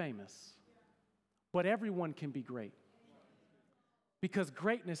can be famous, but everyone can be great, because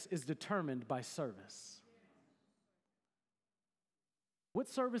greatness is determined by service. What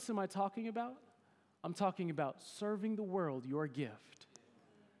service am I talking about? I'm talking about serving the world your gift,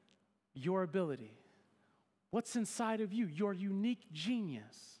 your ability. What's inside of you, your unique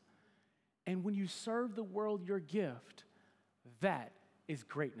genius. And when you serve the world your gift, that is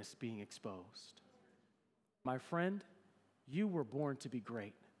greatness being exposed. My friend, you were born to be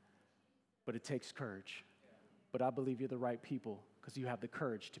great, but it takes courage. But I believe you're the right people because you have the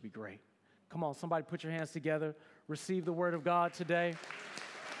courage to be great. Come on, somebody put your hands together. Receive the word of God today.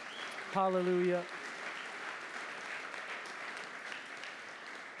 Hallelujah.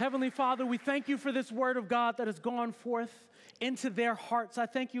 Heavenly Father, we thank you for this word of God that has gone forth into their hearts. I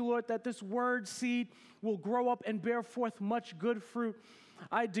thank you, Lord, that this word seed will grow up and bear forth much good fruit.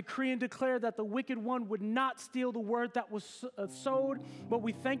 I decree and declare that the wicked one would not steal the word that was sowed, but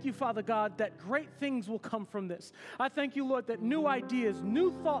we thank you, Father God, that great things will come from this. I thank you, Lord, that new ideas,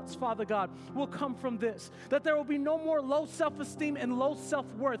 new thoughts, Father God, will come from this, that there will be no more low self-esteem and low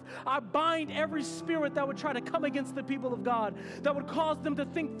self-worth. I bind every spirit that would try to come against the people of God, that would cause them to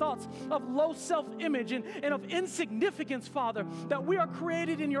think thoughts of low self-image and of insignificance, Father, that we are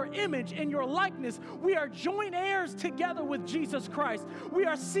created in your image, in your likeness. We are joint heirs together with Jesus Christ. We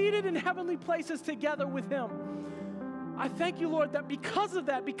are seated in heavenly places together with him. I thank you, Lord, that because of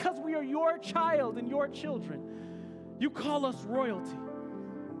that, because we are your child and your children, you call us royalty.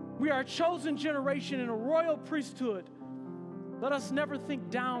 We are a chosen generation and a royal priesthood. Let us never think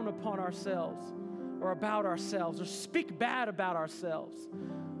down upon ourselves or about ourselves or speak bad about ourselves.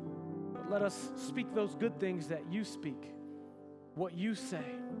 But let us speak those good things that you speak, what you say.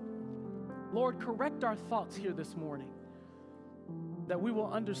 Lord, correct our thoughts here this morning, that we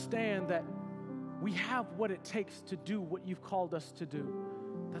will understand that we have what it takes to do what you've called us to do,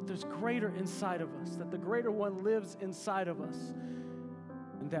 that there's greater inside of us, that the greater one lives inside of us,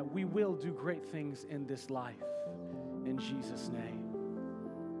 and that we will do great things in this life. In Jesus' name.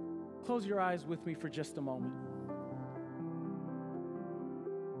 Close your eyes with me for just a moment.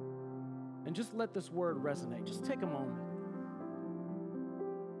 And just let this word resonate. Just take a moment.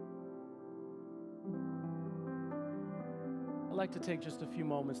 I'd like to take just a few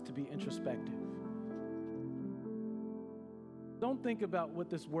moments to be introspective. Don't think about what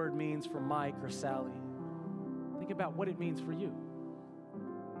this word means for Mike or Sally. Think about what it means for you.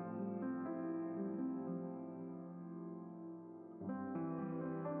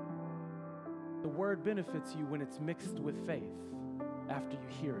 The word benefits you when it's mixed with faith after you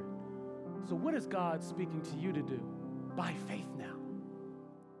hear it. So what is God speaking to you to do by faith now?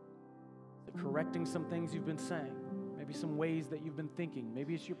 Is it correcting some things you've been saying? Maybe some ways that you've been thinking.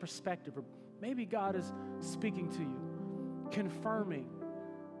 Maybe it's your perspective, or maybe God is speaking to you, confirming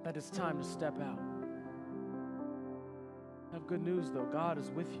that it's time to step out. I have good news, though. God is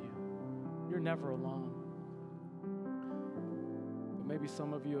with you. You're never alone. But maybe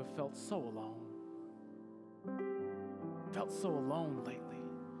some of you have felt so alone. Felt so alone lately.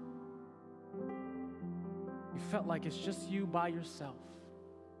 You felt like it's just you by yourself.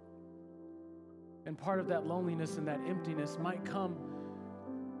 And part of that loneliness and that emptiness might come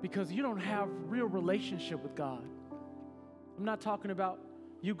because you don't have real relationship with God. I'm not talking about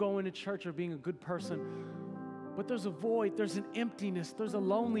you going to church or being a good person, but there's a void, there's an emptiness, there's a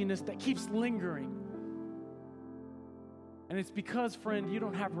loneliness that keeps lingering. And it's because, friend, you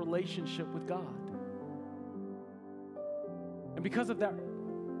don't have relationship with God. And because of that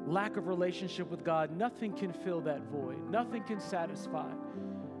lack of relationship with God, nothing can fill that void. Nothing can satisfy.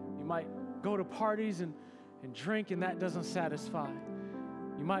 You might go to parties and drink, and that doesn't satisfy.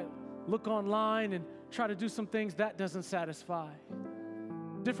 You might look online and try to do some things that doesn't satisfy.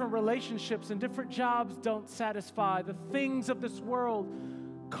 Different relationships and different jobs don't satisfy. The things of this world,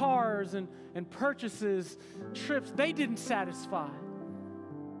 cars and purchases, trips, they didn't satisfy.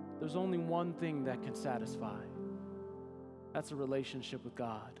 There's only one thing that can satisfy. That's a relationship with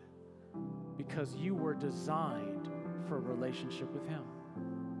God, because you were designed for a relationship with him.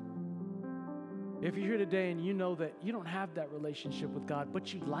 If you're here today and you know that you don't have that relationship with God,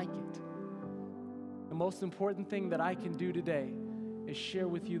 but you'd like it, the most important thing that I can do today is share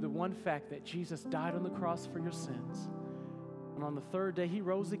with you the one fact that Jesus died on the cross for your sins. And on the third day, he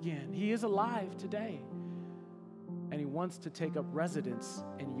rose again. He is alive today. And he wants to take up residence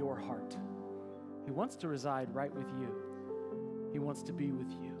in your heart. He wants to reside right with you. He wants to be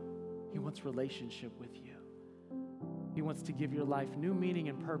with you. He wants relationship with you. He wants to give your life new meaning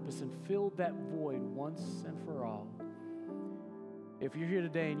and purpose and fill that void once and for all. If you're here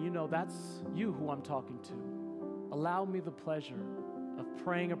today and you know that's you who I'm talking to, allow me the pleasure of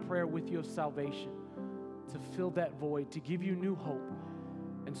praying a prayer with you of salvation to fill that void, to give you new hope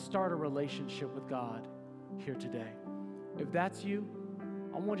and start a relationship with God here today. If that's you,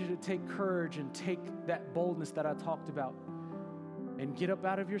 I want you to take courage and take that boldness that I talked about and get up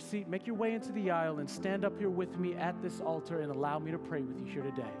out of your seat, make your way into the aisle, and stand up here with me at this altar and allow me to pray with you here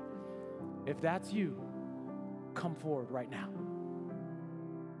today. If that's you, come forward right now.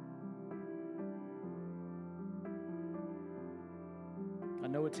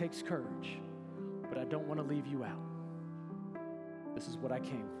 know it takes courage, but I don't want to leave you out. This is what I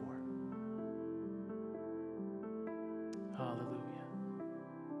came for. Hallelujah.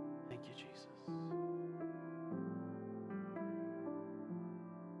 Thank you, Jesus.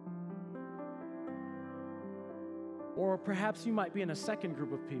 Or perhaps you might be in a second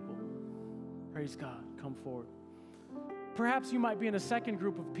group of people. Praise God. Come forward. Perhaps you might be in a second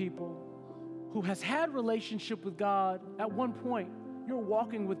group of people who has had relationship with God. At one point, you're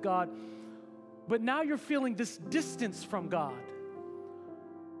walking with God, but now you're feeling this distance from God.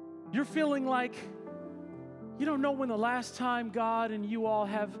 You're feeling like you don't know when the last time God and you all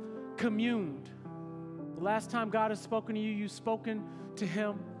have communed. The last time God has spoken to you, you've spoken to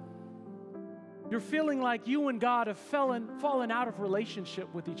Him. You're feeling like you and God have fallen out of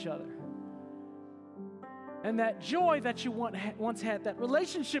relationship with each other. And that joy that you once had, that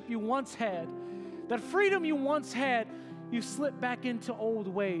relationship you once had, that freedom you once had, you slip back into old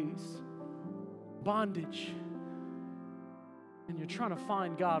ways, bondage, and you're trying to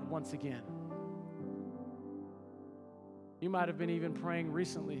find God once again. You might have been even praying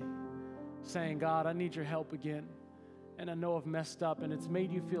recently, saying, God, I need your help again, and I know I've messed up, and it's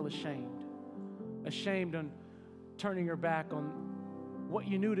made you feel ashamed on turning your back on what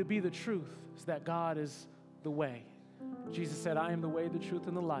you knew to be the truth, is that God is the way. Jesus said, I am the way, the truth,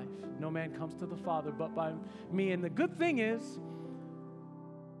 and the life. No man comes to the Father but by me. And the good thing is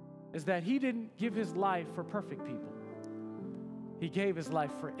that He didn't give His life for perfect people. He gave His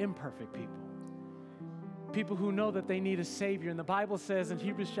life for imperfect people. People who know that they need a Savior. And the Bible says in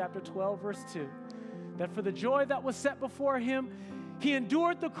Hebrews chapter 12, verse 2, that for the joy that was set before Him, He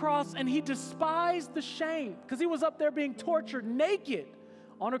endured the cross and He despised the shame, because He was up there being tortured naked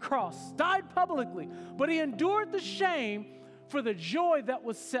on a cross, died publicly, but He endured the shame for the joy that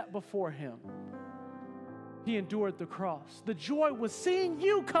was set before Him. He endured the cross. The joy was seeing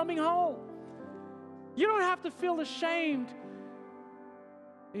you coming home. You don't have to feel ashamed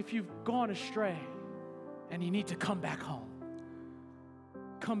if you've gone astray and you need to come back home.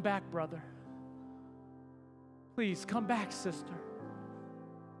 Come back, brother. Please, come back, sister.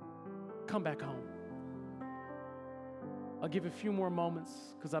 Come back home. I'll give a few more moments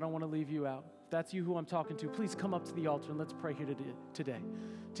because I don't want to leave you out. If that's you who I'm talking to, please come up to the altar and let's pray here today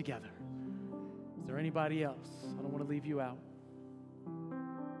together. Is there anybody else? I don't want to leave you out.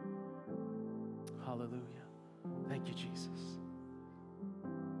 Hallelujah. Thank you, Jesus.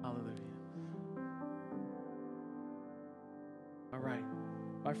 Hallelujah. All right.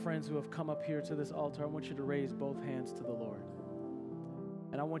 My friends who have come up here to this altar, I want you to raise both hands to the Lord.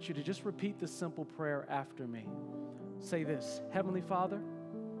 And I want you to just repeat this simple prayer after me. Say this: Heavenly Father,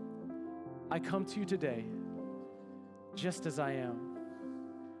 I come to you today just as I am.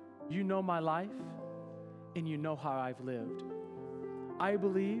 You know my life and you know how I've lived. I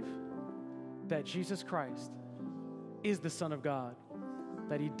believe that Jesus Christ is the Son of God,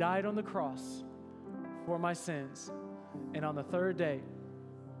 that He died on the cross for my sins, and on the third day,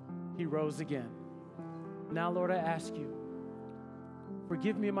 He rose again. Now, Lord, I ask you,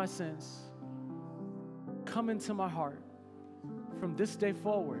 forgive me my sins. Come into my heart. From this day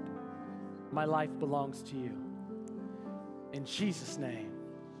forward, my life belongs to you. In Jesus' name,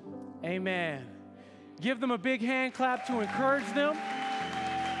 amen. Give them a big hand clap to encourage them.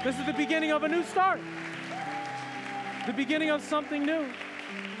 This is the beginning of a new start. The beginning of something new.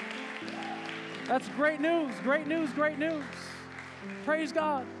 That's great news, great news, great news. Praise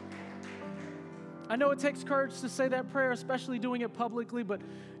God. I know it takes courage to say that prayer, especially doing it publicly, but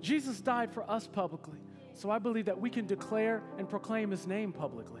Jesus died for us publicly. So I believe that we can declare and proclaim His name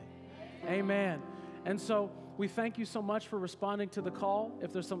publicly. Amen. And so we thank you so much for responding to the call.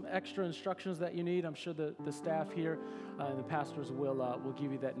 If there's some extra instructions that you need, I'm sure the staff here and the pastors will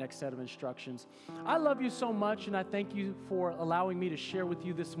give you that next set of instructions. I love you so much, and I thank you for allowing me to share with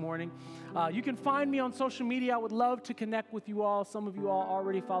you this morning. You can find me on social media. I would love to connect with you all. Some of you all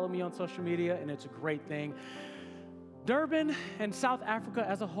already follow me on social media, and it's a great thing. Durban and South Africa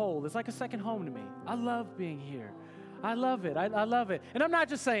as a whole is like a second home to me. I love being here. I love it. I love it. And I'm not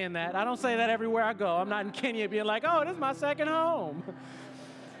just saying that. I don't say that everywhere I go. I'm not in Kenya being like, oh, this is my second home.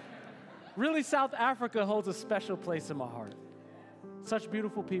 Really, South Africa holds a special place in my heart. Such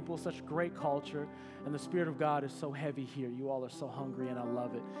beautiful people, such great culture. And the Spirit of God is so heavy here. You all are so hungry, and I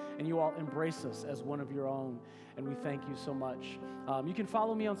love it. And you all embrace us as one of your own, and we thank you so much. You can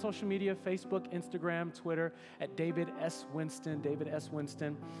follow me on social media, Facebook, Instagram, Twitter, at David S. Winston, David S.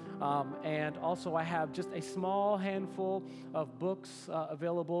 Winston. And also I have just a small handful of books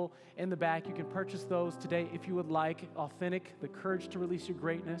available in the back. You can purchase those today if you would like. Authentic, The Courage to Release Your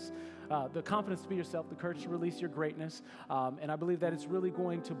Greatness, The Confidence to Be Yourself, The Courage to Release Your Greatness. And I believe that it's really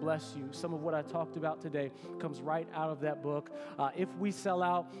going to bless you. Some of what I talked about today comes right out of that book. If we sell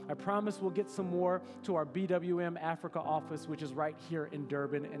out, I promise we'll get some more to our BWM Africa office, which is right here in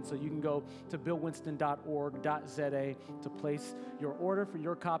Durban. And so you can go to billwinston.org.za to place your order for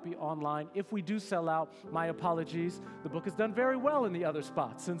your copy online. If we do sell out, my apologies. The book has done very well in the other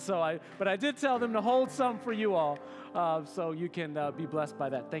spots. And so but I did tell them to hold some for you all, so you can be blessed by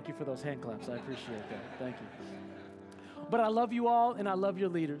that. Thank you for those hand claps. I appreciate that. Thank you. But I love you all, and I love your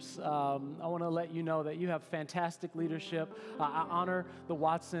leaders. I want to let you know that you have fantastic leadership. I honor the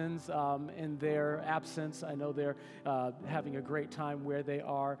Watsons in their absence. I know they're having a great time where they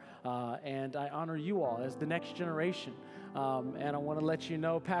are, and I honor you all as the next generation. And I want to let you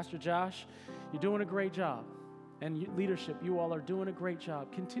know, Pastor Josh, you're doing a great job. And leadership, you all are doing a great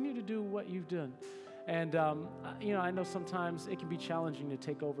job. Continue to do what you've done. And, I know sometimes it can be challenging to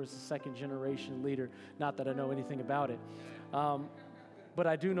take over as a second-generation leader, not that I know anything about it. But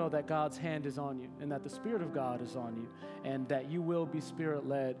I do know that God's hand is on you and that the Spirit of God is on you and that you will be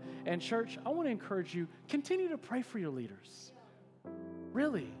Spirit-led. And, church, I want to encourage you, continue to pray for your leaders.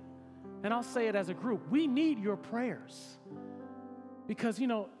 Really. And I'll say it as a group. We need your prayers because,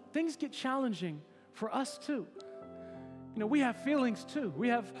 things get challenging for us, too. We have feelings too.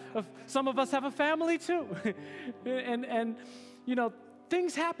 Some of us have a family too. and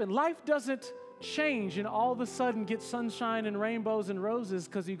things happen. Life doesn't change and all of a sudden get sunshine and rainbows and roses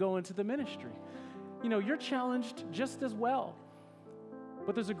because you go into the ministry. You're challenged just as well.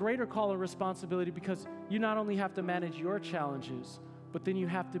 But there's a greater call and responsibility because you not only have to manage your challenges, but then you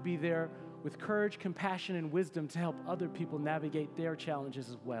have to be there with courage, compassion, and wisdom to help other people navigate their challenges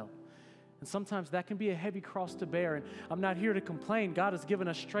as well. And sometimes that can be a heavy cross to bear. And I'm not here to complain. God has given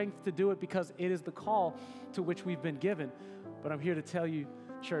us strength to do it because it is the call to which we've been given. But I'm here to tell you,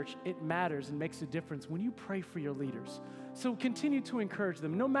 church, it matters and makes a difference when you pray for your leaders. So continue to encourage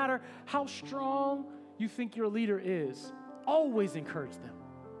them. No matter how strong you think your leader is, always encourage them.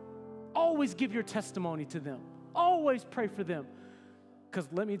 Always give your testimony to them. Always pray for them. Because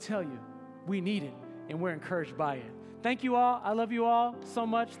let me tell you, we need it and we're encouraged by it. Thank you all. I love you all so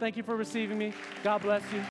much. Thank you for receiving me. God bless you.